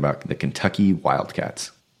think about the Kentucky Wildcats?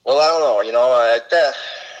 Well, I don't know. You know,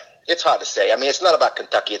 it's hard to say. I mean, it's not about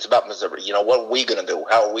Kentucky; it's about Missouri. You know, what are we going to do?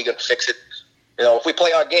 How are we going to fix it? You know, if we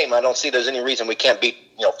play our game, I don't see there's any reason we can't beat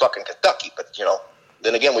fucking Kentucky. But you know,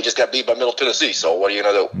 then again, we just got beat by Middle Tennessee. So what are you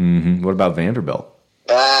going to do? What about Vanderbilt?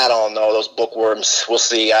 I don't know. Those bookworms. We'll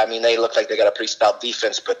see. I mean, they look like they got a pretty stout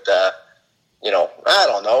defense, but, you know, I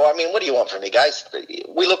don't know. I mean, what do you want from me, guys?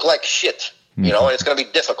 We look like shit, you know, and it's going to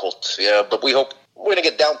be difficult. Yeah, but we hope we're going to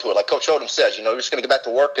get down to it. Like Coach Odom says, you know, we're just going to get back to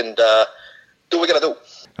work and do what we got to do.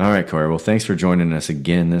 All right, Corey. Well, thanks for joining us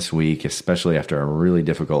again this week, especially after a really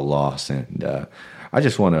difficult loss. And I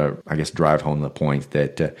just want to, I guess, drive home the point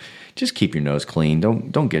that just keep your nose clean.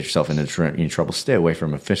 Don't get yourself into any trouble. Stay away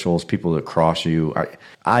from officials, people that cross you.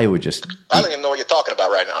 I would just... I don't even know what you're talking about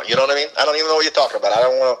right now. You know what I mean? I don't even know what you're talking about. I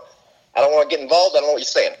don't want to get involved. I don't know what you're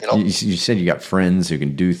saying. You know. You said you got friends who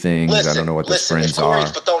can do things. I don't know what those friends are. Corey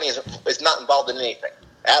Spadoni is not involved in anything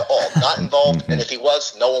at all. Not involved. And if he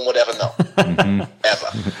was, no one would ever know. Ever.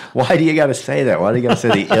 Why do you got to say that? Why do you got to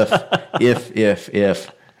say the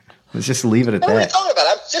if? Let's just leave it at that. What are you talking about?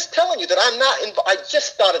 I'm just telling you that I'm not involved. I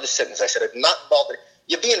just started the sentence. I said I'm not involved in it.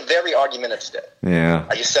 You're being very argumentative today. Yeah.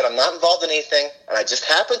 I just said I'm not involved in anything, and I just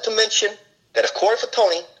happened to mention that if Corey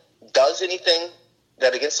Fatoni does anything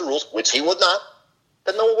that against the rules, which he would not,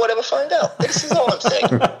 then no one would ever find out. This is all I'm saying.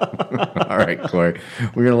 All right, Corey.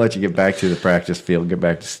 We're going to let you get back to the practice field, get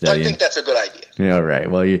back to studying. I think that's a good idea. Yeah, all right.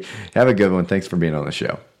 Well, you have a good one. Thanks for being on the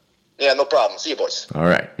show. Yeah, no problem. See you, boys. All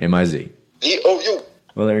right. MIZ. DOU.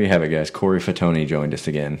 Well, there you have it, guys. Corey Fatoni joined us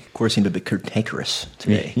again. Corey seemed a bit cantankerous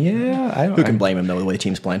today. Yeah. Who can blame him, though, the way the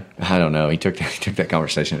team's playing? I don't know. He took that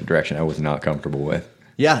conversation in a direction I was not comfortable with.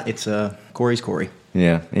 Yeah, it's Corey's Corey.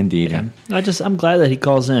 Yeah, indeed. Yeah. I'm glad that he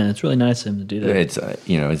calls in. It's really nice of him to do that. It's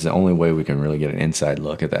it's the only way we can really get an inside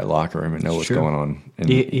look at that locker room and know what's going on. And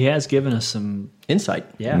he has given us some insight.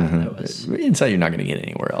 Yeah, that was insight you're not going to get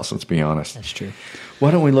anywhere else. Let's be honest. That's true.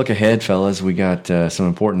 Why don't we look ahead, fellas? We got some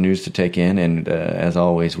important news to take in, and as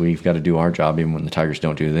always, we've got to do our job even when the Tigers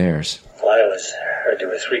don't do theirs. Well, I always heard there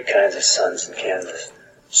were 3 kinds of suns in Kansas: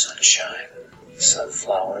 sunshine,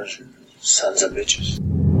 sunflowers, and sons of bitches.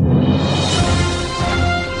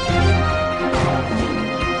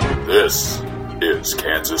 This is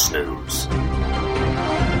Kansas News.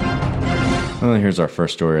 Well, here's our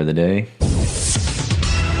first story of the day.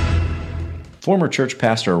 Former church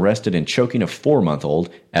pastor arrested in choking a 4-month-old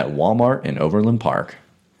at Walmart in Overland Park.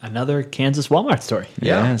 Another Kansas Walmart story.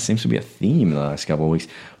 Yeah, it seems to be a theme in the last couple of weeks.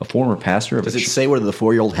 A former pastor of Does it say whether the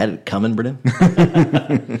 4-year-old had it coming, Brendan?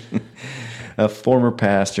 A former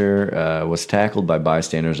pastor was tackled by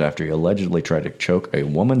bystanders after he allegedly tried to choke a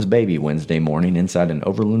woman's baby Wednesday morning inside an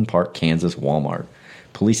Overland Park, Kansas Walmart.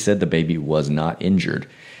 Police said the baby was not injured.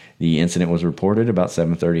 The incident was reported about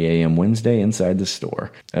 7:30 a.m. Wednesday inside the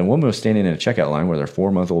store. A woman was standing in a checkout line with her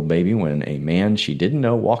 4-month-old baby when a man she didn't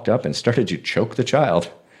know walked up and started to choke the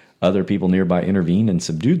child. Other people nearby intervened and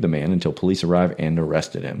subdued the man until police arrived and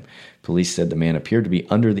arrested him. Police said the man appeared to be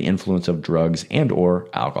under the influence of drugs and or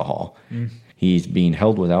alcohol. He's being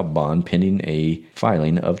held without bond pending a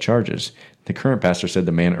filing of charges. The current pastor said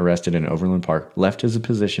the man arrested in Overland Park left his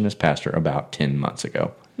position as pastor about 10 months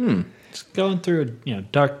ago. He's going through a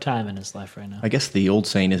dark time in his life right now. I guess the old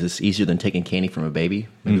saying is it's easier than taking candy from a baby.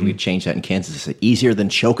 Maybe we could change that in Kansas. It's easier than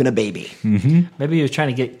choking a baby. Maybe he was trying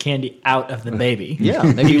to get candy out of the baby. Yeah,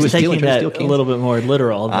 maybe he was taking trying to that steal a candy. little bit more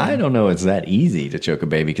literal. I don't know it's that easy to choke a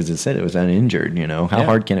baby because it said it was uninjured. How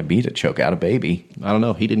hard can it be to choke out a baby? I don't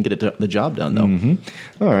know. He didn't get the job done, though.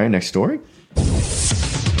 All right, next story.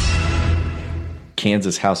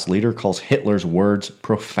 Kansas House leader calls Hitler's words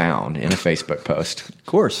profound in a Facebook post.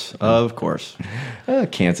 Of course. A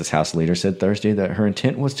Kansas House leader said Thursday that her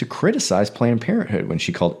intent was to criticize Planned Parenthood when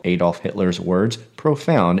she called Adolf Hitler's words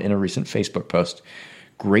profound in a recent Facebook post.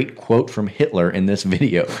 Great quote from Hitler in this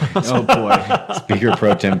video. Oh, boy. Speaker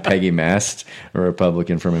Pro Tem Peggy Mast, a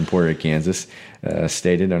Republican from Emporia, Kansas,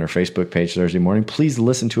 stated on her Facebook page Thursday morning, "Please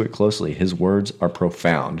listen to it closely. His words are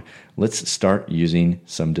profound. Let's start using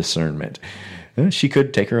some discernment." She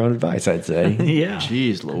could take her own advice, I'd say. Yeah.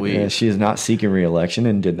 Jeez Louise. She is not seeking re-election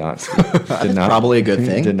and did not probably a good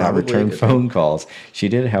thing. Did not Probably return phone calls. She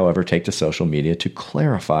did, however, take to social media to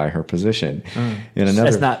clarify her position. In another,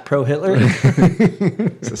 That's not pro-Hitler?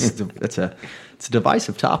 It's a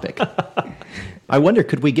divisive topic. I wonder,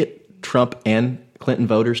 could we get Trump and Clinton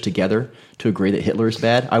voters together to agree that Hitler is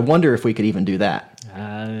bad? I wonder if we could even do that.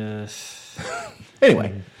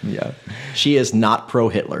 Anyway, yeah, she is not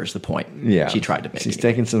pro-Hitler is the point. Yeah, she tried to make. She's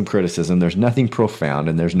taking some criticism. There's nothing profound,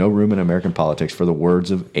 and there's no room in American politics for the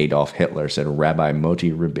words of Adolf Hitler, said Rabbi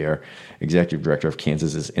Moti Ribber, executive director of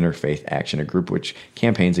Kansas's Interfaith Action, a group which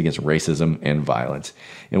campaigns against racism and violence.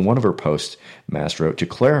 In one of her posts, Mast wrote, "To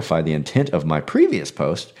clarify the intent of my previous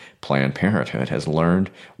post, Planned Parenthood has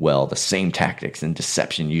learned, the same tactics and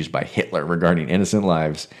deception used by Hitler regarding innocent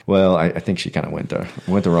lives." Well, I think she kind of went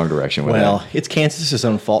the wrong direction with that. It's Kansas's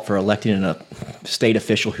own fault for electing a state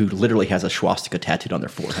official who literally has a swastika tattooed on their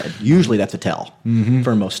forehead. Usually that's a tell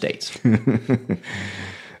for most states.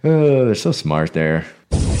 They're so smart there.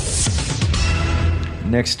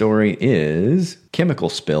 Next story is chemical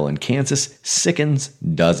spill in Kansas sickens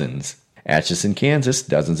dozens. Atchison, Kansas,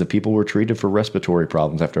 dozens of people were treated for respiratory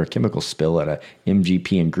problems after a chemical spill at a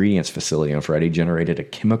MGP ingredients facility on Friday generated a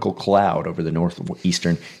chemical cloud over the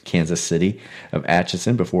northeastern Kansas city of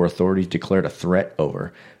Atchison before authorities declared a threat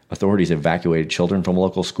over. Authorities evacuated children from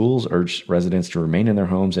local schools, urged residents to remain in their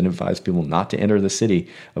homes, and advised people not to enter the city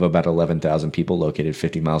of about 11,000 people located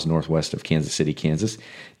 50 miles northwest of Kansas City, Kansas.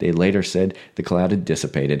 They later said the cloud had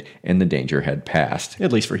dissipated and the danger had passed.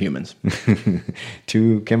 At least for humans.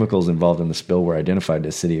 2 chemicals involved in the spill were identified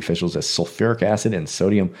to city officials as sulfuric acid and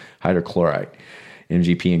sodium hydrochloride.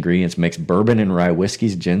 MGP Ingredients makes bourbon and rye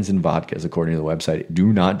whiskeys, gins, and vodkas, according to the website.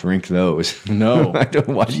 Do not drink those. No.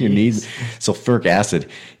 Why do you need sulfuric acid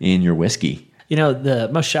in your whiskey? The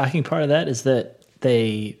most shocking part of that is that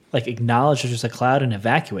they acknowledged there's a cloud and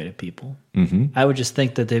evacuated people. Mm-hmm. I would just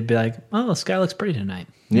think that they'd be like, "Oh, the sky looks pretty tonight."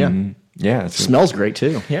 Yeah. Mm-hmm. Yeah. It smells great,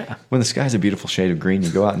 too. Yeah. When the sky's a beautiful shade of green,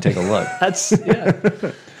 you go out and take a look.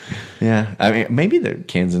 Yeah, I mean, maybe the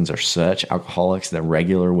Kansans are such alcoholics that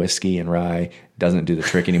regular whiskey and rye doesn't do the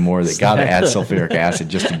trick anymore. They got to add sulfuric acid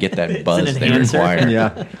just to get that buzz they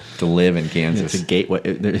require to live in Kansas. It's a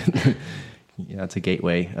gateway. Yeah, it's a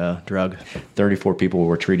gateway drug. 34 people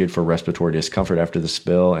were treated for respiratory discomfort after the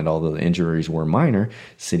spill, and although the injuries were minor,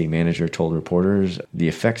 city manager told reporters the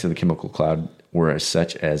effects of the chemical cloud were as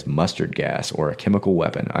such as mustard gas or a chemical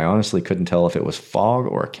weapon. I honestly couldn't tell if it was fog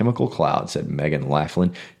or a chemical cloud, said Megan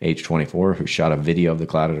Laughlin, age 24, who shot a video of the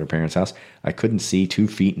cloud at her parents' house. I couldn't see 2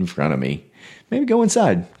 feet in front of me. Maybe go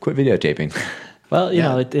inside. Quit videotaping. Well, you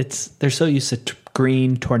know, they're so used to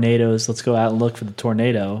green tornadoes. Let's go out and look for the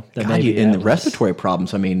tornado. That The respiratory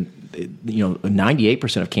problems. I mean,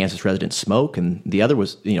 98% of Kansas residents smoke, and the other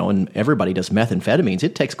was, and everybody does methamphetamines.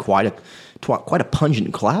 It takes quite a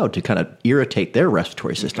pungent cloud to kind of irritate their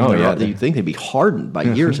respiratory system. You'd think they'd be hardened by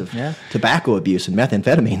years of tobacco abuse and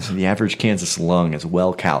methamphetamines. The average Kansas lung is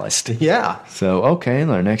well calloused. Yeah. So, okay,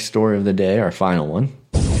 our next story of the day, our final one.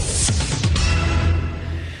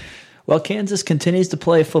 Well, Kansas continues to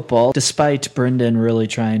play football, despite Brendan really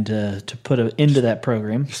trying to put an end to that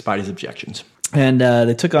program. Despite his objections. And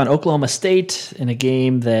they took on Oklahoma State in a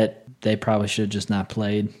game that they probably should have just not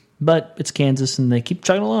played. But it's Kansas, and they keep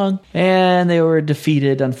chugging along. And they were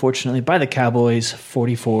defeated, unfortunately, by the Cowboys,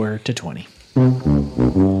 44-20.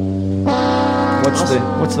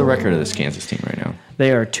 What's the record of this Kansas team right now?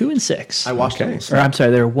 They are 2-6. I watched it. Or I'm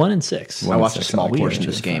sorry, they're 1-6. I watched a small portion of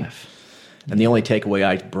this game. And the only takeaway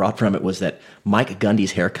I brought from it was that Mike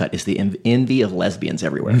Gundy's haircut is the envy of lesbians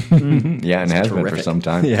everywhere. Yeah, and has been for some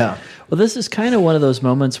time. Yeah. Well, this is kind of one of those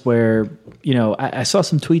moments where, I saw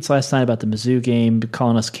some tweets last night about the Mizzou game,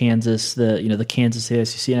 calling us Kansas, the Kansas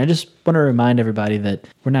ASUC, and I just want to remind everybody that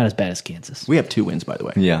we're not as bad as Kansas. We have 2 wins, by the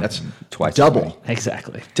way. Yeah. That's twice. Double.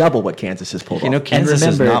 Exactly. Double what Kansas has pulled off. Kansas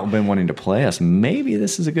has not been wanting to play us. Maybe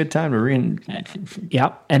this is a good time to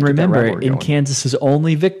Yeah, and remember, in Kansas's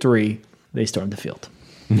only victory, they stormed the field.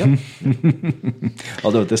 Yep.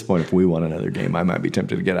 Although at this point, if we won another game, I might be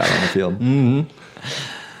tempted to get out on the field. Mm-hmm.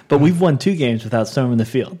 But we've won 2 games without storming the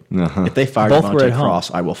field. Uh-huh. If they fire Devontae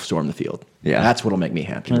Cross, I will storm the field. Yeah. That's what'll make me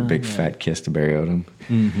happy. A big fat kiss to Barry Odom.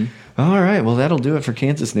 Mm-hmm. All right, well, that'll do it for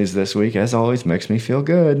Kansas News this week. As always, makes me feel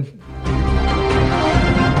good.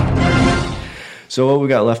 So what we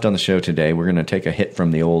got left on the show today, we're going to take a hit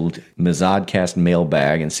from the old Mazodcast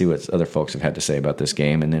mailbag and see what other folks have had to say about this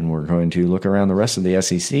game, and then we're going to look around the rest of the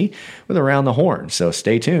SEC with Around the Horn. So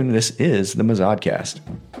stay tuned. This is the Mazodcast.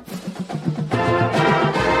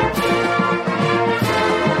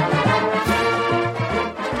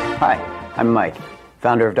 Hi, I'm Mike,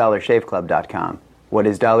 founder of DollarShaveClub.com. What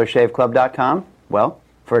is DollarShaveClub.com? Well,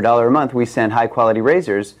 for $1 a month, we send high-quality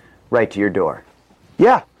razors right to your door.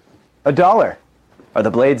 Yeah, $1. Are the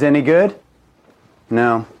blades any good?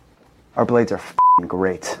 No. Our blades are f***ing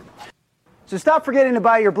great. So stop forgetting to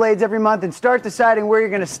buy your blades every month and start deciding where you're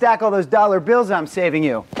going to stack all those dollar bills I'm saving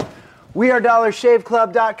you. We are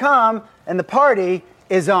DollarShaveClub.com, and the party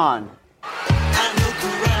is on.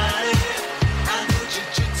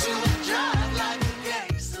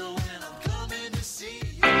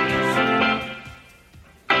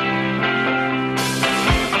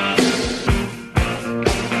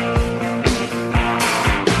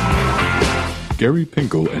 Gary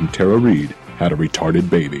Pinkel and Tara Reid had a retarded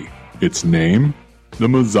baby. Its name? The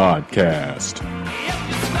Mazodcast.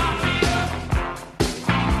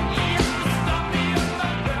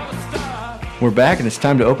 We're back, and it's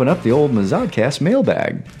time to open up the old Mazodcast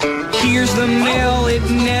mailbag. Here's the mail, it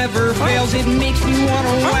never fails. It makes me want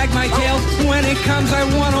to wag my tail. When it comes, I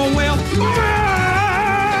want to wail.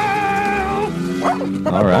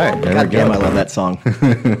 All right, there God we go. damn, I love that song.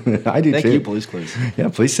 I do Thank too. you, Blues Clues. Yeah,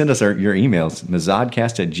 please send us your emails,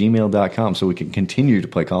 mazodcast@gmail.com, so we can continue to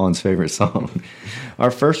play Colin's favorite song. Our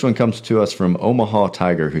first one comes to us from Omaha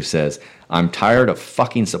Tiger, who says, I'm tired of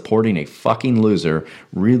fucking supporting a fucking loser,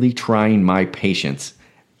 really trying my patience.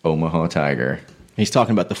 Omaha Tiger. He's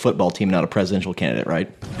talking about the football team, not a presidential candidate,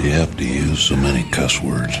 right? You have to use so many cuss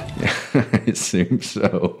words. It seems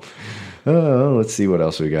so. Oh, let's see what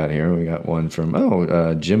else we got here. We got one from,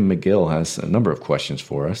 Jim McGill has a number of questions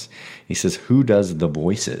for us. He says, who does the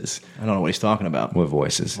voices? I don't know what he's talking about. What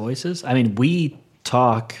voices? Voices? I mean, we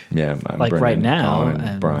talk like Brendan, right now.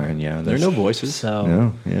 and Brian, yeah. There are no voices. So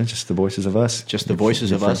No, yeah, just the voices of us. Just the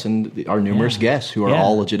voices of us and our numerous guests who are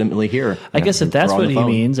all legitimately here. I guess if that's We're on what the he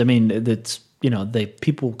phone. means, I mean, that's,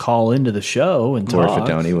 people call into the show and talk. Laura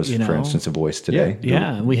Fedoni was, for instance, a voice today.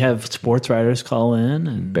 Yeah, and we have sports writers call in.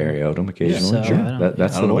 And Barry Odom occasionally. Yeah, so sure. I don't-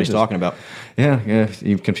 That's I don't know what he's voices. talking about. Yeah,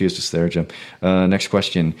 you've confused us there, Jim. Next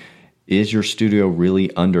question. Is your studio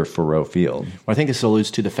really under Faurot Field? Well, I think this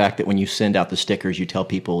alludes to the fact that when you send out the stickers, you tell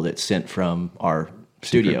people that sent from our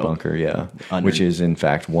studio. Secret bunker, yeah. Which is, in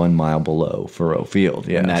fact, 1 mile below Faurot Field.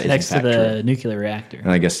 Yeah. And that is Next to in fact the true. nuclear reactor.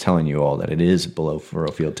 And I guess telling you all that it is below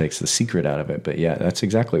Faurot Field takes the secret out of it. But yeah, that's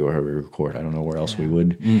exactly where we record. I don't know where else we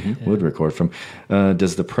would record from.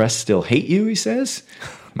 Does the press still hate you, he says?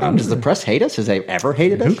 Does the press hate us? Has they ever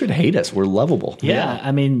hated us? Who could hate us? We're lovable. Yeah,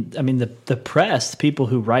 I mean, the press, people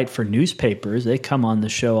who write for newspapers, they come on the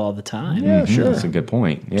show all the time. Yeah, sure. That's a good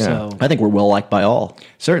point. Yeah. So, I think we're well liked by all.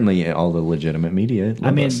 Certainly all the legitimate media love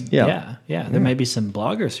I mean, us. yeah. There may be some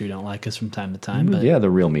bloggers who don't like us from time to time, but yeah, the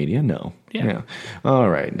real media, no. Yeah. All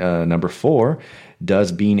right. Number 4.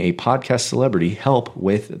 Does being a podcast celebrity help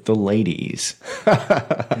with the ladies?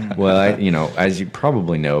 Well, as you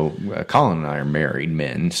probably know, Colin and I are married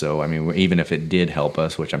men. So, I mean, even if it did help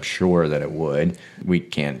us, which I'm sure that it would, we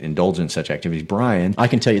can't indulge in such activities. Brian. I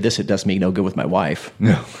can tell you this, it does me no good with my wife.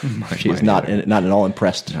 No. She's not at all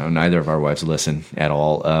impressed. No, neither of our wives listen at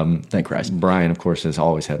all. Thank Christ. Brian, of course, has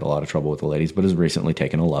always had a lot of trouble with the ladies, but has recently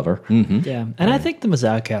taken a lover. Yeah, and I think the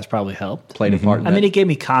Mazowcast probably helped. Played a part in I mean, it gave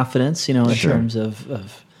me confidence, in Sure. terms of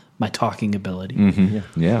my talking ability.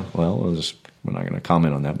 Yeah, well, we're not going to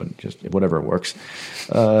comment on that, but just whatever works.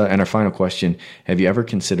 And our final question, have you ever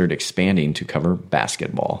considered expanding to cover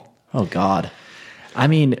basketball? Oh, God. I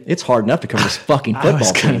mean, it's hard enough to cover this fucking football I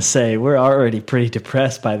was going to team. say, we're already pretty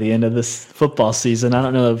depressed by the end of this football season. I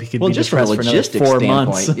don't know if we could be just from a depressed for another logistics 4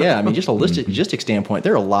 standpoint. months. Yeah, I mean, just a logistic standpoint,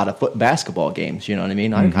 there are a lot of basketball games, you know what I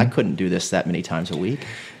mean? I couldn't do this that many times a week.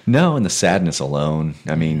 No, and the sadness alone.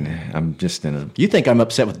 I mean, I'm just in a... You think I'm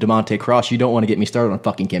upset with DeMonte Cross, you don't want to get me started on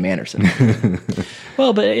fucking Kim Anderson.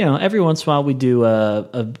 Well, but every once in a while we do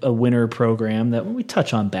a winter program that we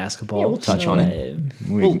touch on basketball. Yeah, we'll touch on it.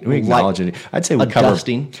 We acknowledge it. I'd say we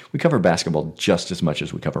dusting. cover basketball just as much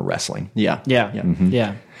as we cover wrestling. Yeah.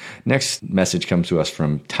 Next message comes to us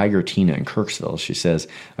from Tiger Tina in Kirksville. She says,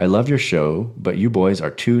 I love your show, but you boys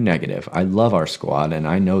are too negative. I love our squad, and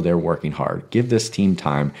I know they're working hard. Give this team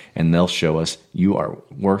time, and they'll show us you are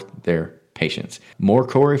worth their patience. More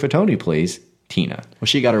Corey Fatoni, please. Tina. Well,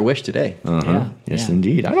 she got her wish today. Yes,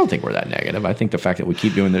 indeed. I don't think we're that negative. I think the fact that we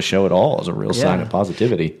keep doing this show at all is a real sign of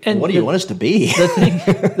positivity. And what do you want us to be?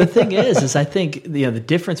 The thing is I think the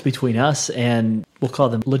difference between us and we'll call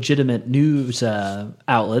them legitimate news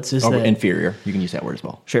outlets is that inferior. You can use that word as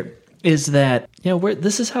well. Sure. Is that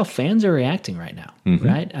this is how fans are reacting right now,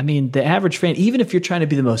 right? I mean, the average fan, even if you're trying to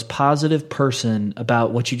be the most positive person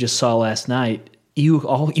about what you just saw last night, you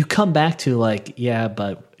come back to like, yeah,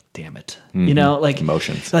 but damn it, like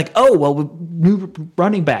emotions, like, oh well, new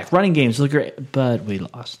running games look great, but we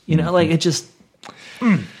lost. Like it just.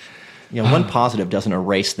 One positive doesn't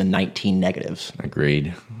erase the 19 negatives.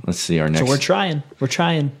 Agreed. Let's see our next. So we're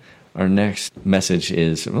trying. Our next message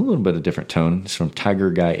is a little bit of different tone. It's from Tiger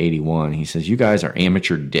Guy 81. He says, you guys are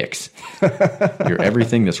amateur dicks. You're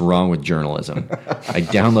everything that's wrong with journalism. I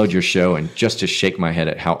download your show and just to shake my head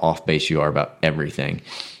at how off base you are about everything.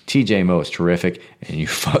 TJ Moe is terrific, and you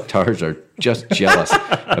fucktards are just jealous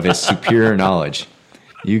of his superior knowledge.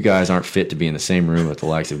 You guys aren't fit to be in the same room with the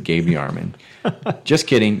likes of Gabe Yarman. Just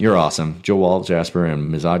kidding. You're awesome. Joe Walt, Jasper,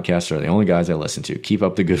 and Mazodcast are the only guys I listen to. Keep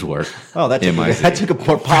up the good work. Oh, that took a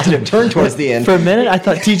more positive turn towards the end. For a minute, I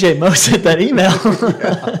thought TJ Moe sent that email.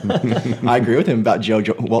 I agree with him about Joe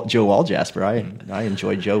Walt, Jasper. I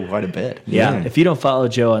enjoyed Joe quite a bit. Yeah. If you don't follow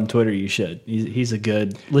Joe on Twitter, you should. He's a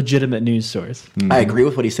good, legitimate news source. I agree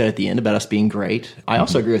with what he said at the end about us being great. I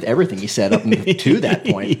also agree with everything he said up to that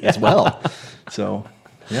point as well. So...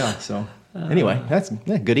 yeah, so anyway, that's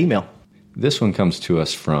a good email. This one comes to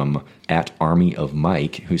us from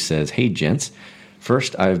 @ArmyOfMike, who says, hey, gents.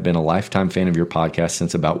 First, I've been a lifetime fan of your podcast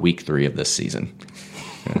since about week 3 of this season.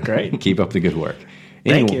 Great. Keep up the good work.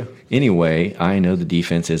 Thank you. Anyway, I know the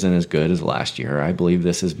defense isn't as good as last year. I believe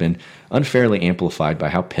this has been unfairly amplified by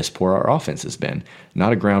how piss poor our offense has been.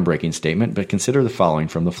 Not a groundbreaking statement, but consider the following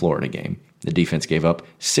from the Florida game. The defense gave up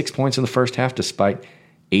 6 points in the first half despite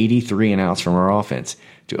 83 and outs from our offense.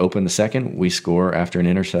 To open the second, we score after an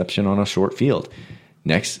interception on a short field.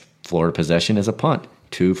 Next, Florida possession is a punt.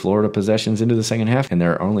 2 Florida possessions into the second half, and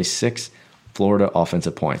there are only 6 Florida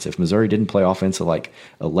offensive points. If Missouri didn't play offensive like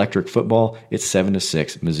electric football, it's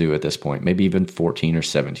 7-6 Mizzou at this point, maybe even 14 or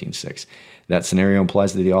 17-6. That scenario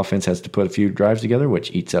implies that the offense has to put a few drives together,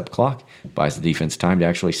 which eats up clock, buys the defense time to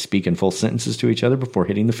actually speak in full sentences to each other before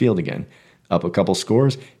hitting the field again. Up a couple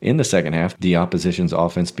scores in the second half, the opposition's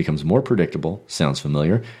offense becomes more predictable. Sounds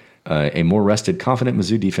familiar. A more rested, confident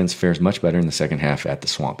Mizzou defense fares much better in the second half at the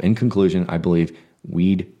Swamp. In conclusion, I believe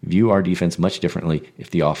We'd view our defense much differently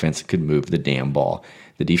if the offense could move the damn ball.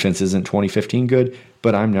 The defense isn't 2015 good,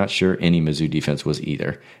 but I'm not sure any Mizzou defense was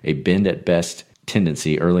either. A bend at best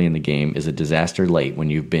tendency early in the game is a disaster late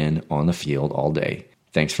when you've been on the field all day.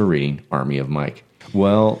 Thanks for reading, Army of Mike.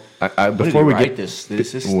 Well, before we get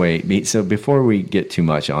so before we get too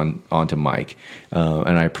much onto Mike,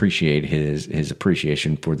 and I appreciate his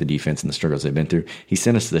appreciation for the defense and the struggles they've been through. He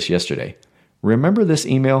sent us this yesterday. Remember this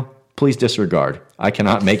email? Please disregard. I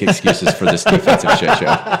cannot make excuses for this defensive shit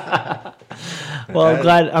show. Well,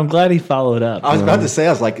 I'm glad he followed up. I was about to say, I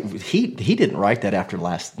was like, he didn't write that after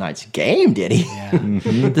last night's game, did he? Yeah.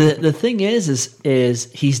 The thing is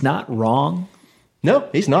he's not wrong. No,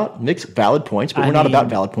 he's not. Makes valid points, but we're not about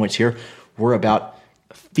valid points here. We're about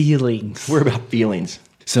feelings. We're about feelings.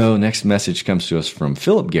 So next message comes to us from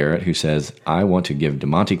Philip Garrett, who says, I want to give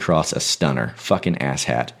DeMonte Cross a stunner. Fucking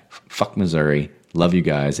asshat. Fuck Missouri. Love you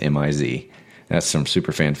guys, MIZ. That's from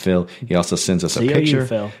Superfan Phil. He also sends us a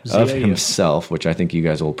picture of himself, which I think you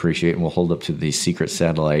guys will appreciate, and we'll hold up to the secret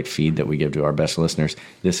satellite feed that we give to our best listeners.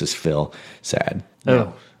 This is Phil. Sad.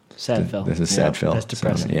 Oh, sad Phil. This is sad Phil. That's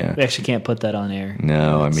depressing. So, yeah. We actually can't put that on air.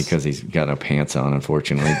 No, because he's got no pants on,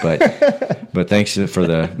 unfortunately. But thanks for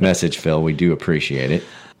the message, Phil. We do appreciate it.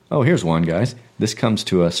 Oh, here's one, guys. This comes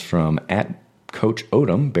to us from @Coach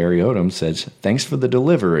Odom. Barry Odom says, thanks for the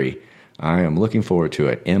delivery. I am looking forward to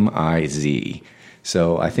it. MIZ.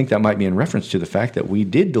 So I think that might be in reference to the fact that we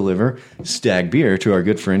did deliver Stag beer to our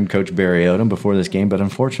good friend Coach Barry Odom before this game, but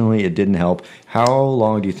unfortunately it didn't help. How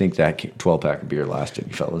long do you think that 12-pack of beer lasted,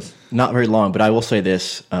 you fellas? Not very long, but I will say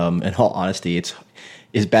this, in all honesty, it's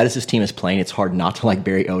as bad as this team is playing, it's hard not to like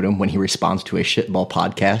Barry Odom when he responds to a shitball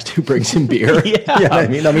podcast who brings him beer. Yeah. I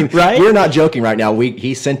mean, right? We're not joking right now.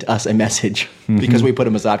 He sent us a message because we put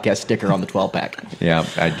a Mazodcast sticker on the 12-pack. Yeah,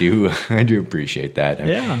 I do appreciate that.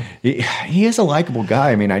 Yeah, he is a likable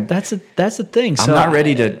guy. I mean, that's the thing. So I'm not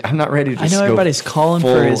ready to. I know everybody's calling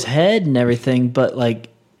for his head and everything, but like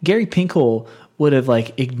Gary Pinkel would have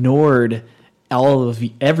like ignored all of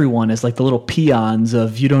everyone as like the little peons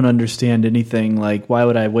of you don't understand anything. Like, why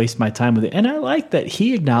would I waste my time with it? And I like that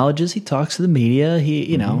he acknowledges, he talks to the media,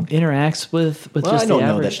 he interacts with just the average. I don't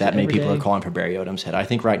know that many people are calling for Barry Odom's head. I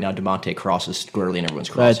think right now DeMonte Cross is squarely in everyone's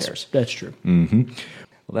crosshairs. That's true. Mm-hmm. Well,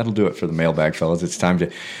 that'll do it for the mailbag, fellas. It's time to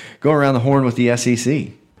go around the horn with the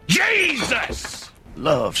SEC. Jesus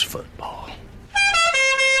loves football.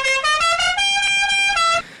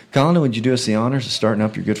 Colin, would you do us the honors of starting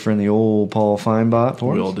up your good friend, the old Paul Feinbot,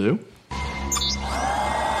 for us? Will do.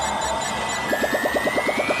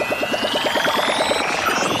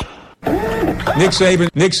 Nick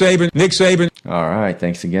Saban. All right.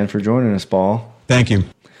 Thanks again for joining us, Paul. Thank you.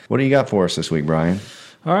 What do you got for us this week, Brian?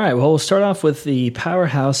 All right. Well, we'll start off with the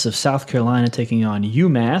powerhouse of South Carolina taking on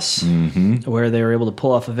UMass, where they were able to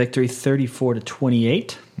pull off a victory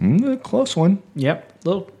 34-28. A close one. Yep. A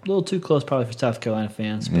little too close probably for South Carolina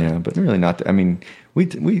fans. Yeah, but really not. I mean, we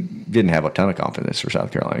didn't have a ton of confidence for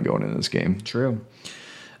South Carolina going into this game. True.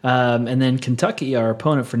 And then Kentucky, our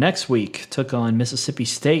opponent for next week, took on Mississippi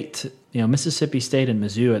State. Mississippi State and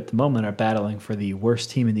Mizzou at the moment are battling for the worst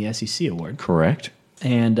team in the SEC award. Correct.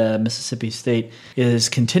 And Mississippi State is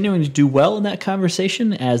continuing to do well in that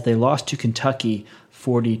conversation as they lost to Kentucky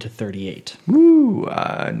 40-38. Woo!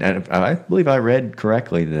 I believe I read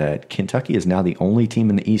correctly that Kentucky is now the only team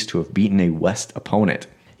in the East to have beaten a West opponent.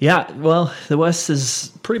 Yeah, well, the West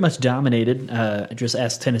is pretty much dominated. I just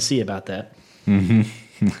asked Tennessee about that.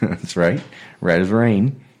 Mm-hmm. That's right. Red as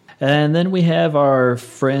rain. And then we have our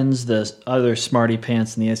friends, the other smarty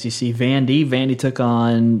pants in the SEC, Vandy. Vandy took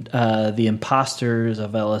on the imposters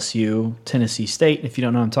of LSU, Tennessee State. If you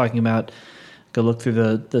don't know what I'm talking about, go look through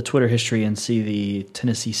the Twitter history and see the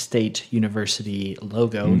Tennessee State University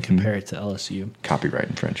logo and compare it to LSU. Copyright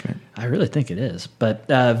infringement. I really think it is. But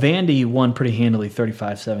Vandy won pretty handily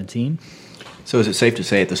 35-17. So is it safe to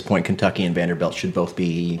say at this point Kentucky and Vanderbilt should both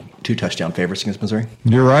be 2-touchdown favorites against Missouri?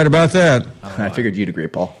 You're right about that. I figured you'd agree,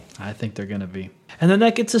 Paul. I think they're going to be. And then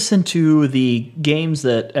that gets us into the games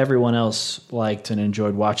that everyone else liked and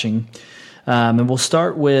enjoyed watching. And we'll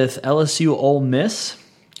start with LSU Ole Miss.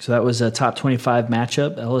 So that was a top 25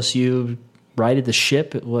 matchup. LSU righted the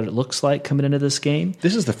ship at what it looks like coming into this game.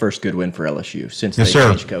 This is the first good win for LSU since they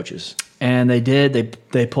changed coaches. And they did.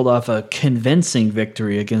 They pulled off a convincing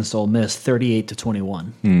victory against Ole Miss,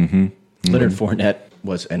 38-21. Mm-hmm. Leonard Fournette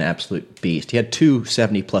was an absolute beast. He had 2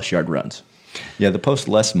 70-plus yard runs. Yeah, the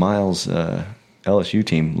post-Les Miles LSU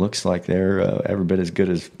team looks like they're every bit as good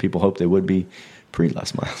as people hoped they would be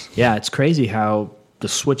pre-Les Miles. Yeah, it's crazy how the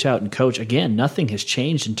switch out in coach, again, nothing has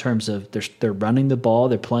changed in terms of they're running the ball,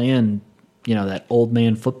 they're playing that old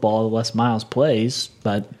man football that Les Miles plays,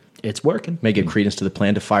 but it's working. May give credence to the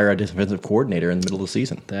plan to fire a defensive coordinator in the middle of the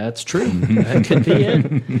season. That's true. That could be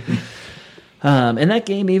it. And that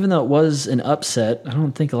game, even though it was an upset, I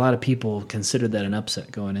don't think a lot of people considered that an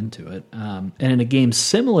upset going into it. And in a game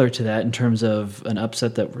similar to that, in terms of an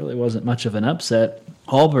upset that really wasn't much of an upset,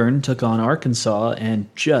 Auburn took on Arkansas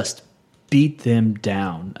and just beat them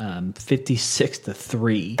down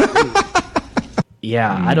 56-3.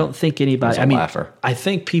 Yeah, I don't think anybody. I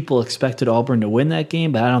think people expected Auburn to win that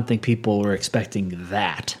game, but I don't think people were expecting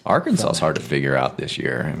that. Arkansas is hard to figure out this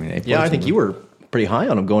year. I mean, I think you were pretty high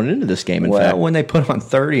on them going into this game. In fact, when they put on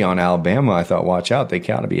 30 on Alabama, I thought, watch out, they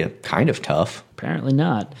got to be kind of tough. Apparently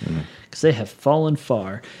not, because they have fallen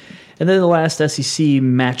far. And then the last SEC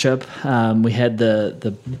matchup, we had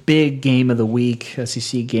the big game of the week,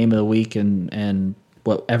 SEC game of the week, and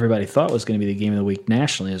what everybody thought was going to be the game of the week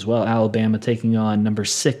nationally as well. Alabama taking on number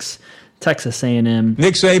 6 Texas A&M.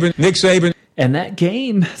 Nick Saban. And that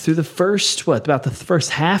game, through the first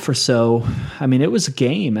half or so, I mean, it was a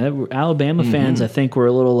game. Alabama fans, I think, were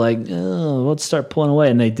a little like, oh, let's start pulling away,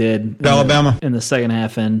 and they did. Alabama in the second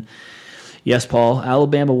half, and yes, Paul,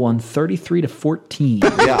 Alabama won 33-14.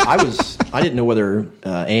 Yeah, I didn't know whether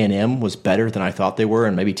A&M was better than I thought they were,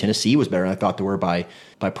 and maybe Tennessee was better than I thought they were by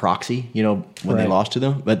proxy, when they lost to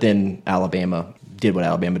them. But then Alabama did what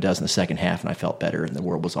Alabama does in the second half, and I felt better, and the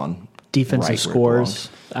world was on defensive scores.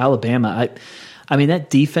 Alabama, I mean, that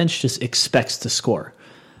defense just expects to score.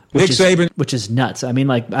 Which is nuts. I mean,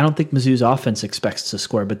 I don't think Mizzou's offense expects to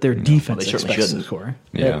score, but their defense expects to score.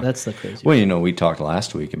 Yeah. That's the crazy. Well, we talked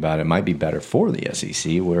last week about it might be better for the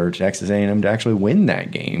SEC where Texas A&M to actually win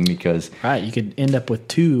that game because you could end up with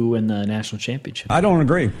 2 in the national championship. I don't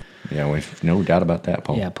agree. Yeah, we've no doubt about that,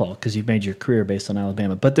 Paul. Yeah, Paul, because you've made your career based on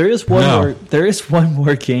Alabama. But there is one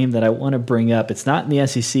more game that I want to bring up. It's not in the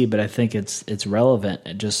SEC, but I think it's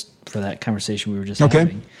relevant just for that conversation we were just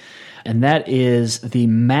having. And that is the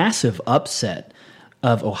massive upset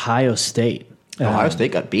of Ohio State. Ohio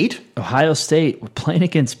State got beat? Ohio State were playing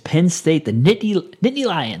against Penn State, the Nittany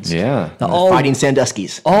Lions. Yeah. The Fighting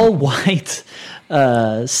Sandusky's. All-white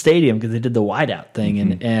stadium because they did the whiteout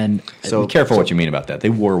thing. And so be careful what you mean about that. They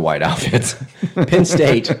wore white outfits. Penn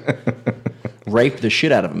State raped the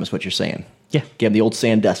shit out of them is what you're saying. Yeah. Gave them the old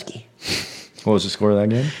Sandusky. What was the score of that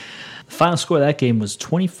game? The final score of that game was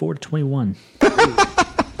 24-21.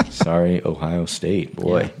 Sorry, Ohio State.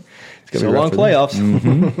 Boy. Yeah. It's going to be a long playoffs.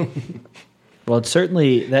 Mm-hmm. Well, it's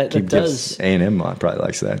certainly that does. A&M probably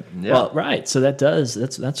likes that. Yeah. Well, right. So that does.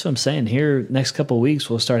 That's what I'm saying. Here, next couple of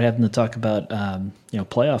weeks, we'll start having to talk about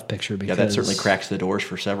playoff picture. Because that certainly cracks the doors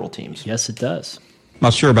for several teams. Yes, it does.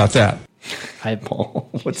 Not sure about that.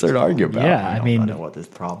 Paul, what's there to argue about? Yeah, I mean, I don't know what this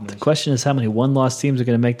problem is. The question is how many one-loss teams are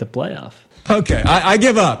going to make the playoff. Okay, I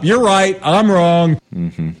give up. You're right. I'm wrong.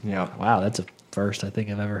 Mm-hmm. Yeah. Wow, that's a first I think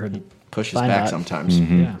I've ever heard. He pushes back sometimes.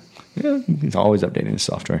 Mm-hmm. Yeah, he's always updating his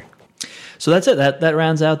software. So that's it. That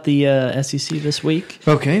rounds out the SEC this week.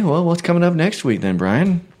 Okay, well, what's coming up next week then,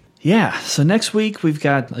 Brian? Yeah, so next week we've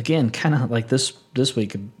got, again, kind of like this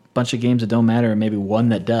week, a bunch of games that don't matter and maybe one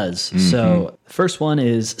that does. Mm-hmm. So the first one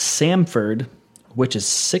is Samford, which is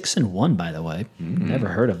 6-1, by the way. Mm-hmm. Never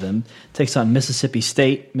heard of them. Takes on Mississippi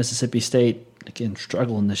State. Mississippi State, again,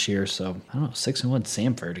 struggling this year. So, I don't know, 6-1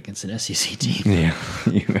 Samford against an SEC team. Yeah,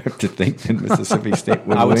 you have to think that Mississippi State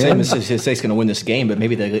would I would win. say Mississippi State's going to win this game, but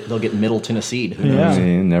maybe they'll get Middle Tennessee. Who knows?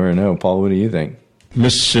 You never know. Paul, what do you think?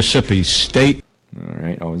 Mississippi State. All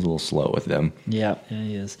right, always a little slow with them. Yeah,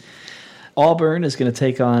 he is. Auburn is going to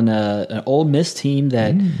take on an Ole Miss team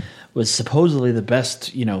that was supposedly the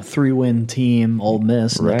best, 3-win team, Ole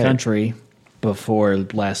Miss, in the country before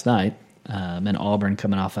last night. And Auburn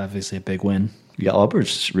coming off, obviously, a big win. Yeah,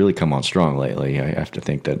 Auburn's really come on strong lately. I have to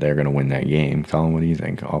think that they're going to win that game. Colin, what do you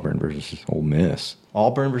think? Auburn versus Ole Miss.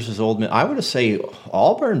 Auburn versus Ole Miss. I would say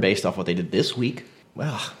Auburn based off what they did this week.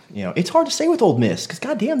 Well, it's hard to say with Ole Miss because,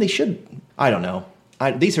 goddamn, they should. I don't know.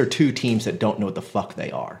 These are two teams that don't know what the fuck they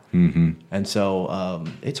are. Mm-hmm. And so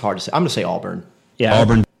it's hard to say. I'm going to say Auburn. Yeah,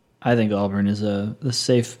 Auburn. I think Auburn is the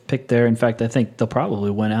safe pick there. In fact, I think they'll probably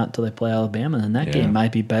win out until they play Alabama, and that game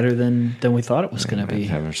might be better than we thought it was going to be.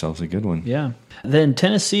 Have ourselves a good one. Yeah. Then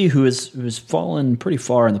Tennessee, who's fallen pretty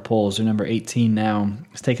far in the polls, they're number 18 now,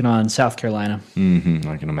 is taking on South Carolina. Mm-hmm.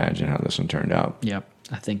 I can imagine how this one turned out. Yep.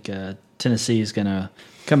 I think Tennessee is going to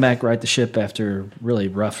come back, right the ship after a really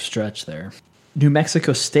rough stretch there. New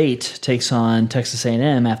Mexico State takes on Texas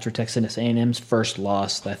A&M after Texas A&M's first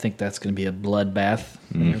loss. I think that's going to be a bloodbath.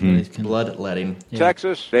 Mm-hmm. Bloodletting. Yeah.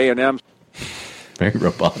 Texas A&M. very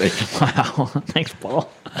robotic. Wow. Thanks, Paul.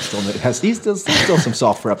 He's still some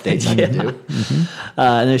software updates I need to do.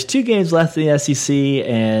 And there's 2 games left in the SEC,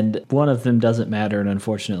 and one of them doesn't matter, and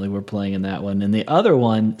unfortunately we're playing in that one. And the other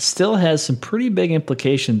one still has some pretty big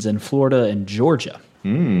implications in Florida and Georgia.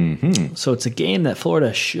 Mm-hmm. So it's a game that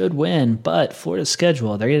Florida should win, but Florida's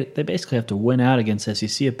schedule, they basically have to win out against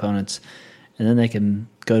SEC opponents, and then they can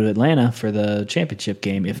go to Atlanta for the championship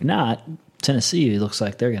game. If not, Tennessee looks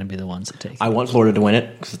like they're going to be the ones that take it. I want Florida to win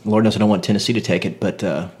it, because Lord knows I don't want Tennessee to take it, but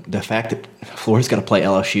the fact that Florida's got to play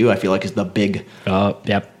LSU, I feel like is the big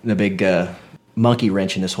monkey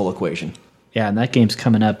wrench in this whole equation. Yeah, and that game's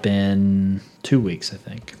coming up in 2 weeks, I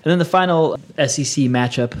think. And then the final SEC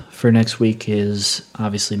matchup for next week is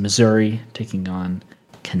obviously Missouri taking on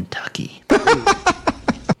Kentucky.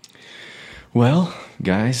 Well,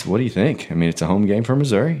 guys, what do you think? I mean, it's a home game for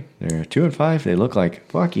Missouri. They're 2-5. They look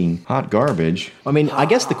like fucking hot garbage. I mean, I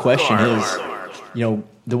guess the question is,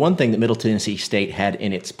 the one thing that Middle Tennessee State had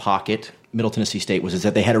in its pocket, Middle Tennessee State, is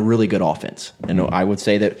that they had a really good offense. And I would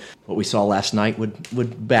say that what we saw last night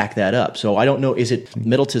would back that up. So I don't know, is it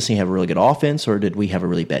Middle Tennessee have a really good offense, or did we have a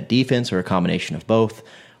really bad defense, or a combination of both?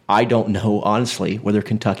 I don't know, honestly, whether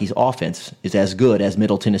Kentucky's offense is as good as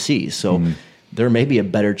Middle Tennessee's. So there may be a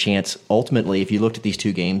better chance, ultimately, if you looked at these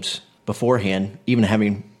 2 games beforehand,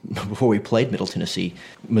 even before we played Middle Tennessee,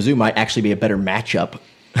 Mizzou might actually be a better matchup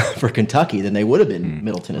for Kentucky than they would have been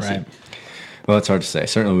Middle Tennessee. Right. Well, it's hard to say.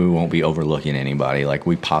 Certainly, we won't be overlooking anybody like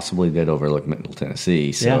we possibly did overlook Middle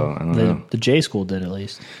Tennessee. So I don't know. The J school did, at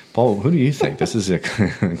least. Paul, who do you think? This is a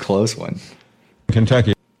close one.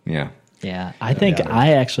 Kentucky. Yeah. Yeah, I think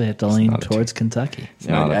I actually have to lean towards Kentucky.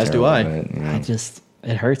 As do I.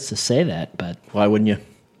 It hurts to say that, but why wouldn't you?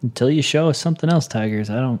 Until you show us something else, Tigers,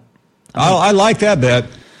 I like that bet.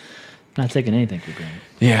 Not taking anything for granted.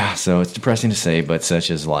 Yeah, so it's depressing to say, but such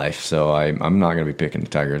is life. So I'm not going to be picking the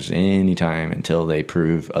Tigers anytime until they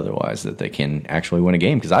prove otherwise, that they can actually win a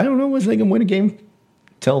game. Because I don't know if they can win a game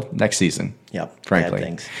till next season. Yep.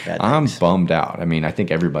 Frankly. I'm bummed out. I mean, I think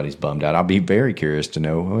everybody's bummed out. I'll be very curious to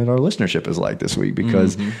know what our listenership is like this week,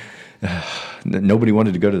 because nobody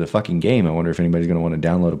wanted to go to the fucking game. I wonder if anybody's going to want to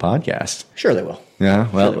download a podcast. Sure they will. Yeah,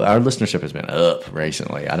 well, our listenership has been up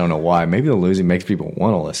recently. I don't know why. Maybe the losing makes people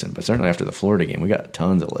want to listen, but certainly after the Florida game, we got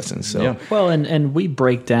tons of listens. So. Yeah. Well, and we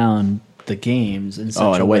break down the games in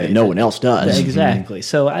such in a way that no one else does. Exactly.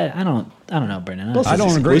 So I don't know, Brendan. I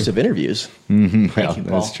don't agree. Exclusive interviews. Thank you,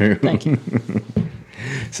 Paul. That's true. Thank you.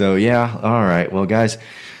 So yeah, all right. Well, guys,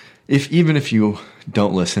 even if you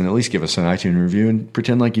don't listen, at least give us an iTunes review and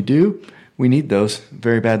pretend like you do. We need those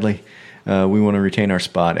very badly. We want to retain our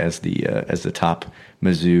spot as the top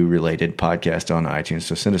Mizzou-related podcast on iTunes.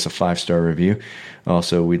 So send us a 5-star review.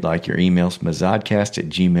 Also, we'd like your emails,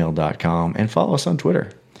 mazodcast@gmail.com, and follow us on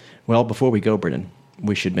Twitter. Well, before we go, Brendan,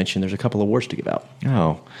 we should mention there's a couple awards to give out. Oh,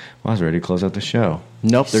 well, I was ready to close out the show.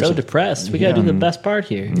 Nope. So depressed. We got to do the best part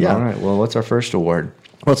here. Yeah. All right. Well, what's our first award?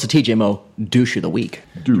 Well, it's the TJMO Douche of the Week.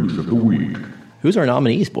 Douche of the Week. Who's our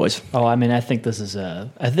nominees, boys? Oh, I mean, I think this is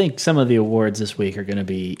I think some of the awards this week are going to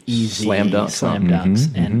be easy slam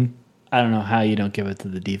dunks. And I don't know how you don't give it to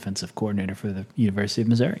the defensive coordinator for the University of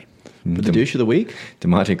Missouri. For the douche of the week?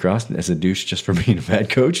 DeMonte Cross as a douche just for being a bad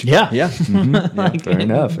coach? Yeah. Yeah. Yeah, fair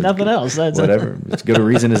enough. Nothing else. Whatever. It's good a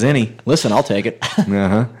reason as any. Listen, I'll take it.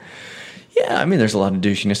 Uh-huh. Yeah, I mean, there's a lot of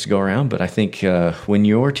douchiness to go around, but I think when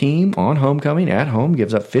your team on homecoming at home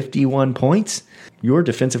gives up 51 points, your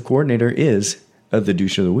defensive coordinator is the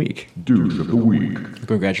douche of the week. Douche of the week.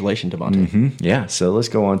 Congratulations, DeMonte. Yeah, so let's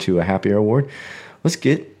go on to a happier award. Let's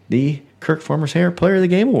get the Kirk Farmer's Hair Player of the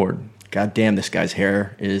Game Award. God damn, this guy's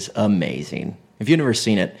hair is amazing. If you've never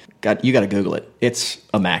seen it, you got to Google it. It's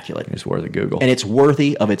immaculate. It's worth a Google. And it's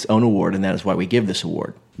worthy of its own award, and that is why we give this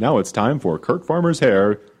award. Now it's time for Kirk Farmer's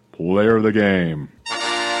Hair Player of the Game.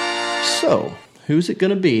 So, who's it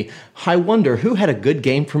going to be? I wonder who had a good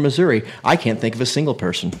game for Missouri. I can't think of a single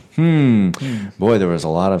person. Boy, there was a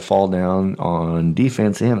lot of fall down on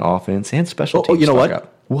defense and offense and special teams. Oh, you know what?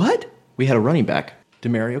 Up. What? We had a running back,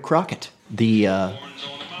 Demario Crockett.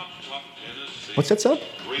 What's that song?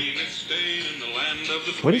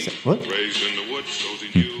 What is it? What?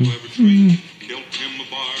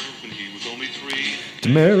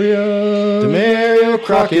 Demario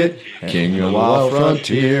Crockett, King of the Wild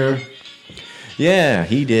Frontier. Yeah,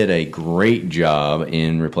 he did a great job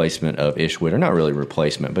in replacement of Ish Witter. Not really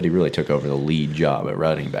replacement, but he really took over the lead job at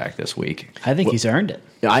running back this week. I think he's earned it.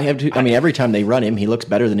 I have to. I mean, every time they run him, he looks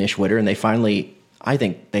better than Ish Witter, and I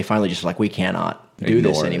think they finally just like, we cannot do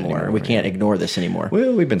this anymore. We can't ignore this anymore.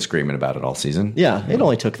 Well, we've been screaming about it all season. Yeah, it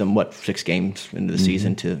only took them 6 games into the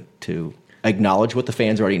season to acknowledge what the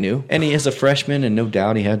fans already knew. And he is a freshman, and no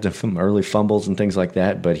doubt he had some early fumbles and things like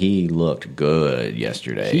that, but he looked good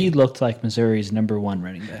yesterday. He looked like Missouri's #1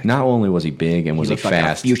 running back. Not only was he big and was he looked like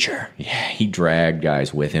fast, our future. Yeah, he dragged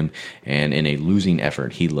guys with him, and in a losing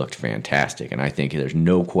effort, he looked fantastic. And I think there's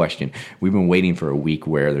no question. We've been waiting for a week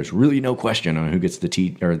where there's really no question on who gets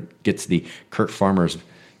the Kirk Farmer's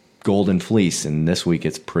golden fleece, and this week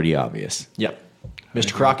it's pretty obvious. Yep.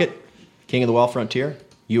 Mr. Crockett, King of the Wild Frontier,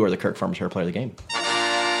 you are the Kirk Farmer's Hair Player of the Game.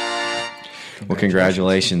 Well,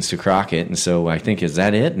 congratulations to Crockett. And so I think, is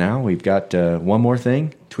that it now? We've got one more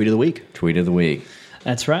thing. Tweet of the week. Tweet of the week.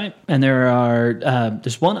 That's right. And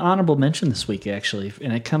there's one honorable mention this week, actually,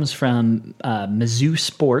 and it comes from Mizzou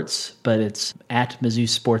Sports, but it's at Mizzou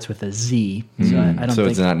Sports with a Z. So I don't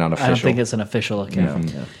think it's not official. I don't think it's an official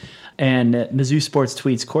account. Yeah. And Mizzou Sports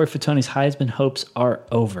tweets, Corey Fatoni's Heisman hopes are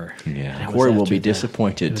over. Yeah, Corey will be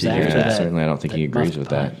disappointed to hear that. Certainly, I don't think he agrees with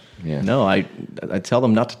that. Yeah. No, I tell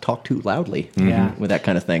them not to talk too loudly with that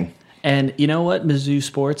kind of thing. And you know what, Mizzou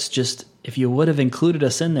Sports, just if you would have included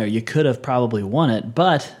us in there, you could have probably won it.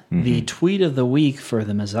 But the tweet of the week for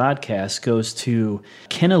the Mazodcast goes to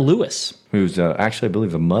Kenna Lewis, who's actually, I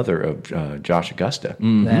believe, the mother of Josh Augusta.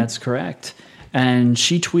 That's correct. And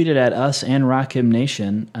she tweeted at us and Rock Him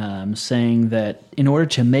Nation saying that in order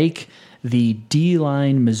to make the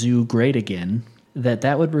D-line Mizzou great again,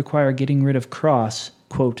 that would require getting rid of Cross,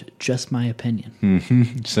 quote, just my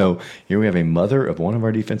opinion. So here we have a mother of one of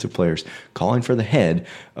our defensive players calling for the head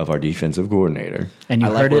of our defensive coordinator. And you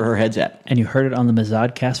I like where her head's at. And you heard it on the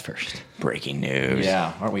Mazodcast first. Breaking news.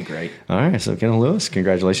 Yeah, aren't we great? All right, so Kenna Lewis,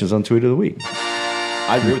 congratulations on Tweet of the Week.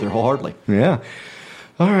 I agree with her wholeheartedly. Yeah.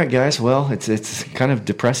 All right, guys. Well, it's kind of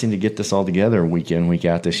depressing to get this all together week in, week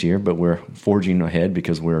out this year, but we're forging ahead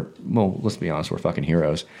because let's be honest, we're fucking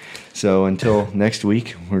heroes. So until next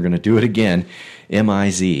week, we're going to do it again.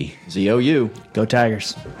 MIZ. ZOU. Go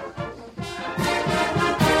Tigers.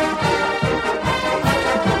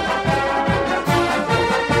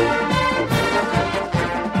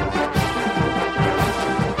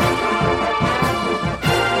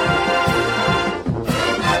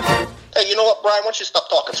 Hey, you know what, Brian? Why don't you stop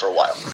talking for a while?